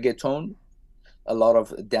same. Reggaeton, a lot of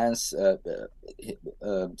dance,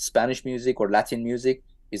 Spanish music or Latin music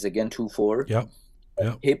is again 2/4.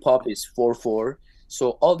 Hip hop is 4/4. So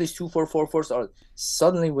all these 2/4, 4/4s are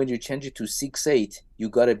suddenly, when you change it to 6/8, you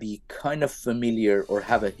gotta be kind of familiar or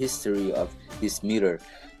have a history of this meter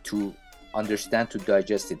to understand, to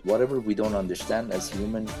digest it. Whatever we don't understand as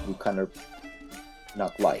human, we kind of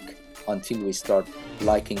not like, until we start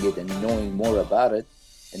liking it and knowing more about it,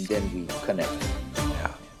 and then we connect.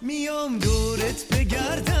 میام دورت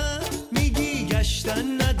بگردم میگی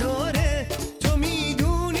گشتن نداره تو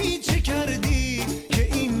میدونی چه کردی که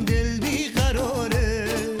این دل بیقراره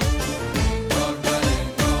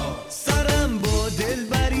سرم با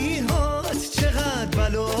دلبری هات چقدر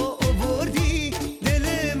بلا آوردی دل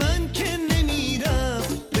من که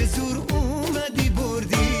نمیرفت به زور اومدی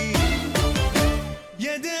بردی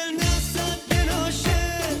یه دل نصد دلاشه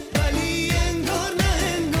ولی انگار نه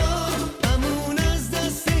انگار همون از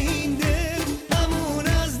دست این دل همون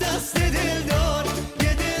از دست دلدار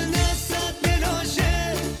یه دل نصد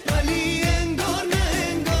دلاشه ولی انگار نه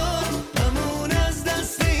انگار همون از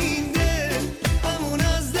دست این دل همون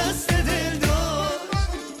از دست دلدار.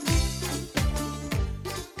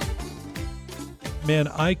 Man,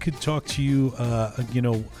 I could talk to you,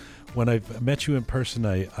 when I've met you in person,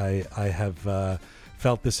 I have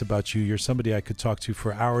felt this about you. You're somebody I could talk to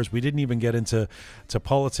for hours. We didn't even get into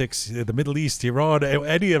politics, the Middle East, Iran,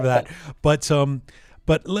 any of that.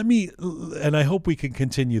 But let me, and I hope we can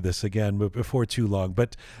continue this again before too long,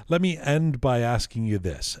 but let me end by asking you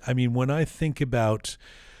this. I mean, when I think about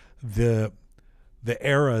the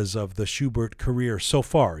eras of the Schubert career so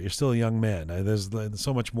far, you're still a young man. There's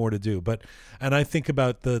so much more to do. And I think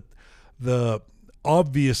about the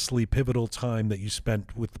obviously pivotal time that you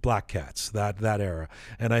spent with the Black Cats, that era.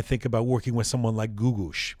 And I think about working with someone like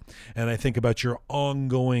Googoosh. And I think about your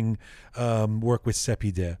ongoing work with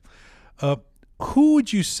Sepideh. Who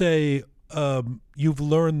would you say you've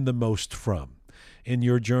learned the most from in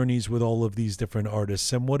your journeys with all of these different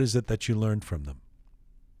artists? And what is it that you learned from them?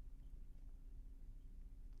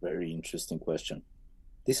 Very interesting question.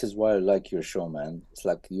 This is why I like your show, man. It's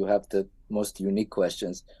like you have the most unique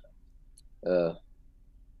questions. Shahram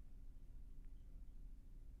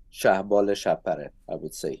Shabpareh, I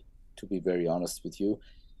would say, to be very honest with you.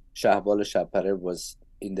 Shahram Shabpareh was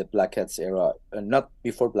in the Black Cats era. Not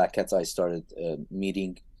before Black Cats, I started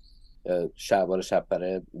meeting Shahram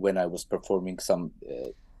Shabpareh when I was performing some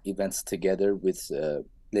events together with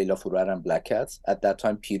Leila Furar and Black Cats. At that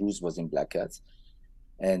time, Piruz was in Black Cats.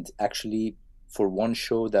 And actually, for one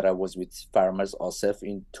show that I was with Farmers Asef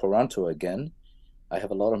in Toronto again, I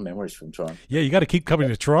have a lot of memories from Toronto. Yeah, you got to keep coming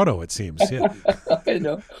to Toronto, it seems. Yeah. I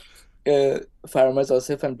know. Farmers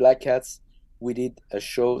Asef and Black Cats, we did a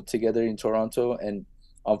show together in Toronto, and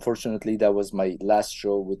unfortunately, that was my last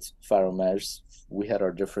show with Farmers. We had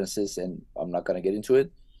our differences, and I'm not going to get into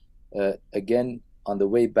it. Again, on the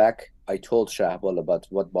way back, I told Shahbal about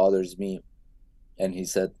what bothers me, and he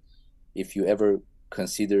said, if you ever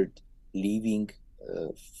considered leaving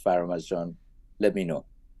Farmers John, let me know.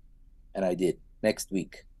 And I did. Next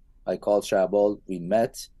week, I called Shahbal, we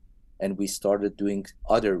met, and we started doing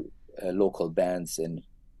other local bands. And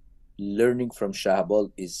learning from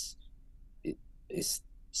Shahbal is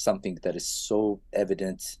something that is so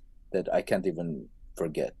evident that I can't even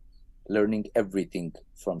forget. Learning everything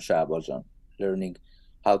from Shahbal John, learning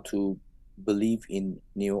how to believe in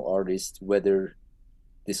new artists, whether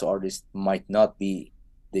this artist might not be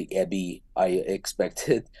the Abby I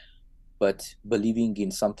expected, but believing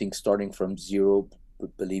in something starting from zero,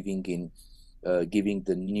 believing in giving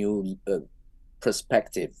the new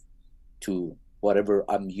perspective to whatever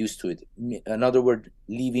I'm used to it. In other words,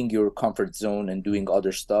 leaving your comfort zone and doing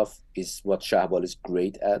other stuff is what Shahbal is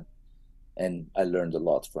great at, and I learned a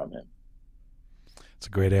lot from him. It's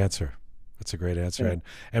a great answer. That's a great answer, Yeah.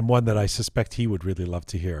 and one that I suspect he would really love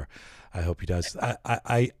to hear. I hope he does.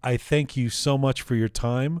 I thank you so much for your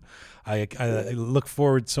time. I look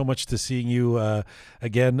forward so much to seeing you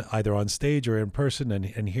again, either on stage or in person,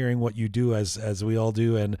 and hearing what you do as we all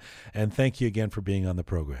do. And thank you again for being on the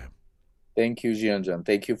program. Thank you, Jian.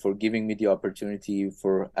 Thank you for giving me the opportunity,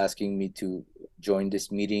 for asking me to join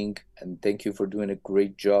this meeting, and thank you for doing a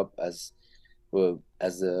great job as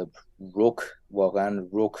a Roqe, واقعا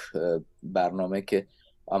Roqe برنامه که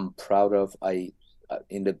I'm proud of.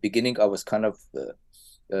 In the beginning, I was kind of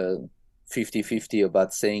 50-50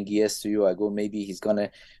 about saying yes to you. I go, maybe he's going to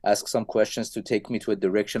ask some questions to take me to a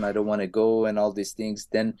direction I don't want to go and all these things.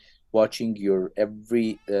 Then watching your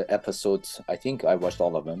every episode, I think I watched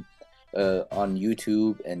all of them on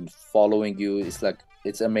YouTube, and following you,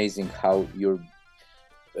 it's amazing how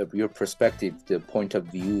your perspective, the point of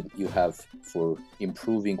view you have for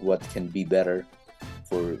improving what can be better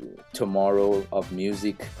for tomorrow of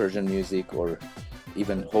music, Persian music, or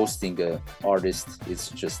even hosting an artist. It's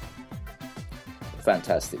just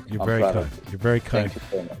fantastic. You're very kind. You're very kind. Thank you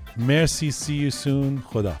so much. Merci. See you soon.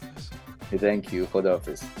 Khodafis. Thank you.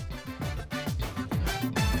 Khodafis.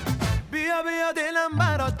 بیا بیا دلم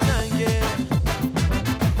برات تنگه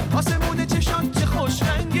آسمون چشات چه خوش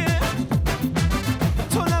رنگه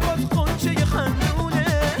تو لبات خونچه خندونه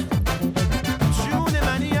جون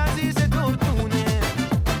منی عزیز دردونه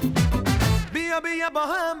بیا بیا با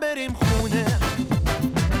هم بریم خونه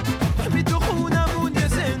بی تو خونمون یه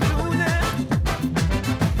زندونه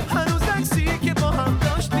هنوز عکسی که با هم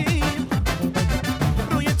داشتیم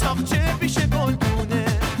روی تاقچه پیش گلدونه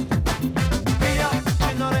بیا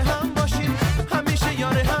کنار هم باشیم همیشه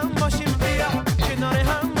یار هم باشیم بیا کنار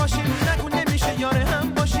هم باشیم نگو نمیشه یار هم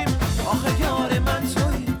باشیم آخه یار من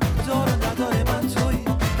تویی دار و ندار من تویی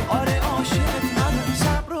آره عاشقت منم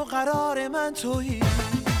صبر و قرار من تویی.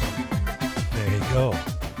 There you go.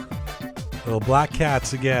 Little Black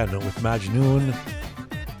Cats again with Majnoon.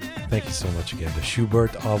 Thank you so much again to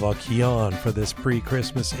Schubert Avakian for this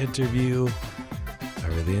pre-Christmas interview. I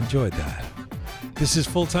really enjoyed that. This is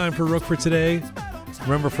Full Time for Roqe for today.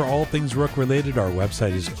 Remember, for all things Roqe related, our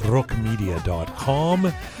website is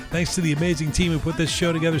roqemedia.com. Thanks to the amazing team who put this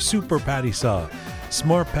show together: Super Patty Saw,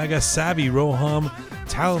 Smart Pega, Savvy Roham,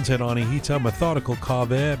 Talented Anihita, Methodical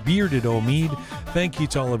Kaveh, Bearded Omid. Thank you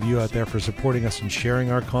to all of you out there for supporting us and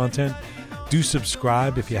sharing our content. Do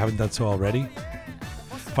subscribe if you haven't done so already.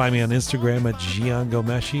 Find me on Instagram at Jian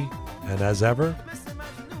Gomeshi. And as ever,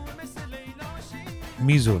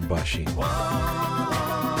 Mizun Bashi.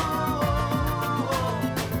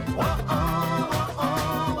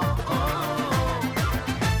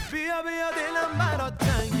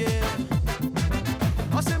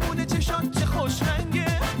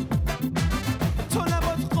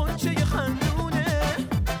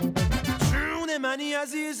 منی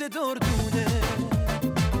عزیز دردونه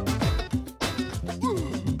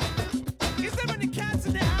Is there any cats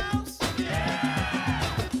in the house? Yeah!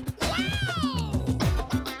 Wow!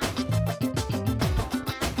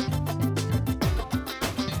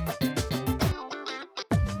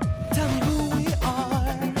 Tell me who we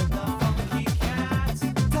are, the funky cats.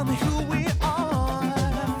 Tell me who we are,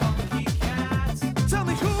 the funky cats. Tell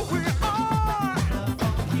me who we are, the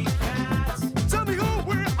funky cats. Tell me who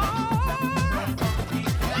we are.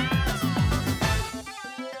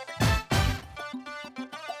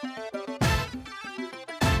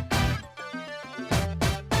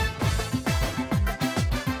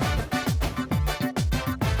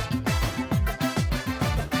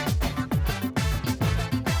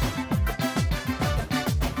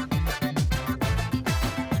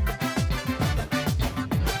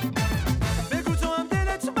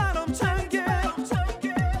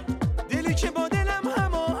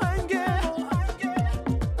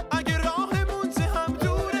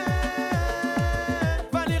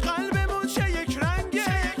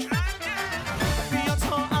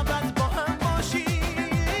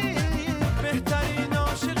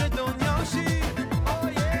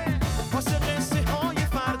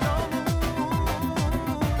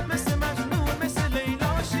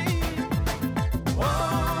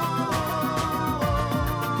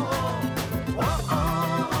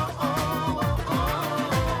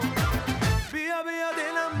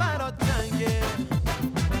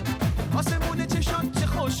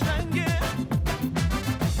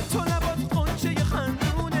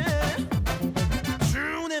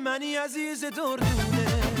 منی عزیز دردونه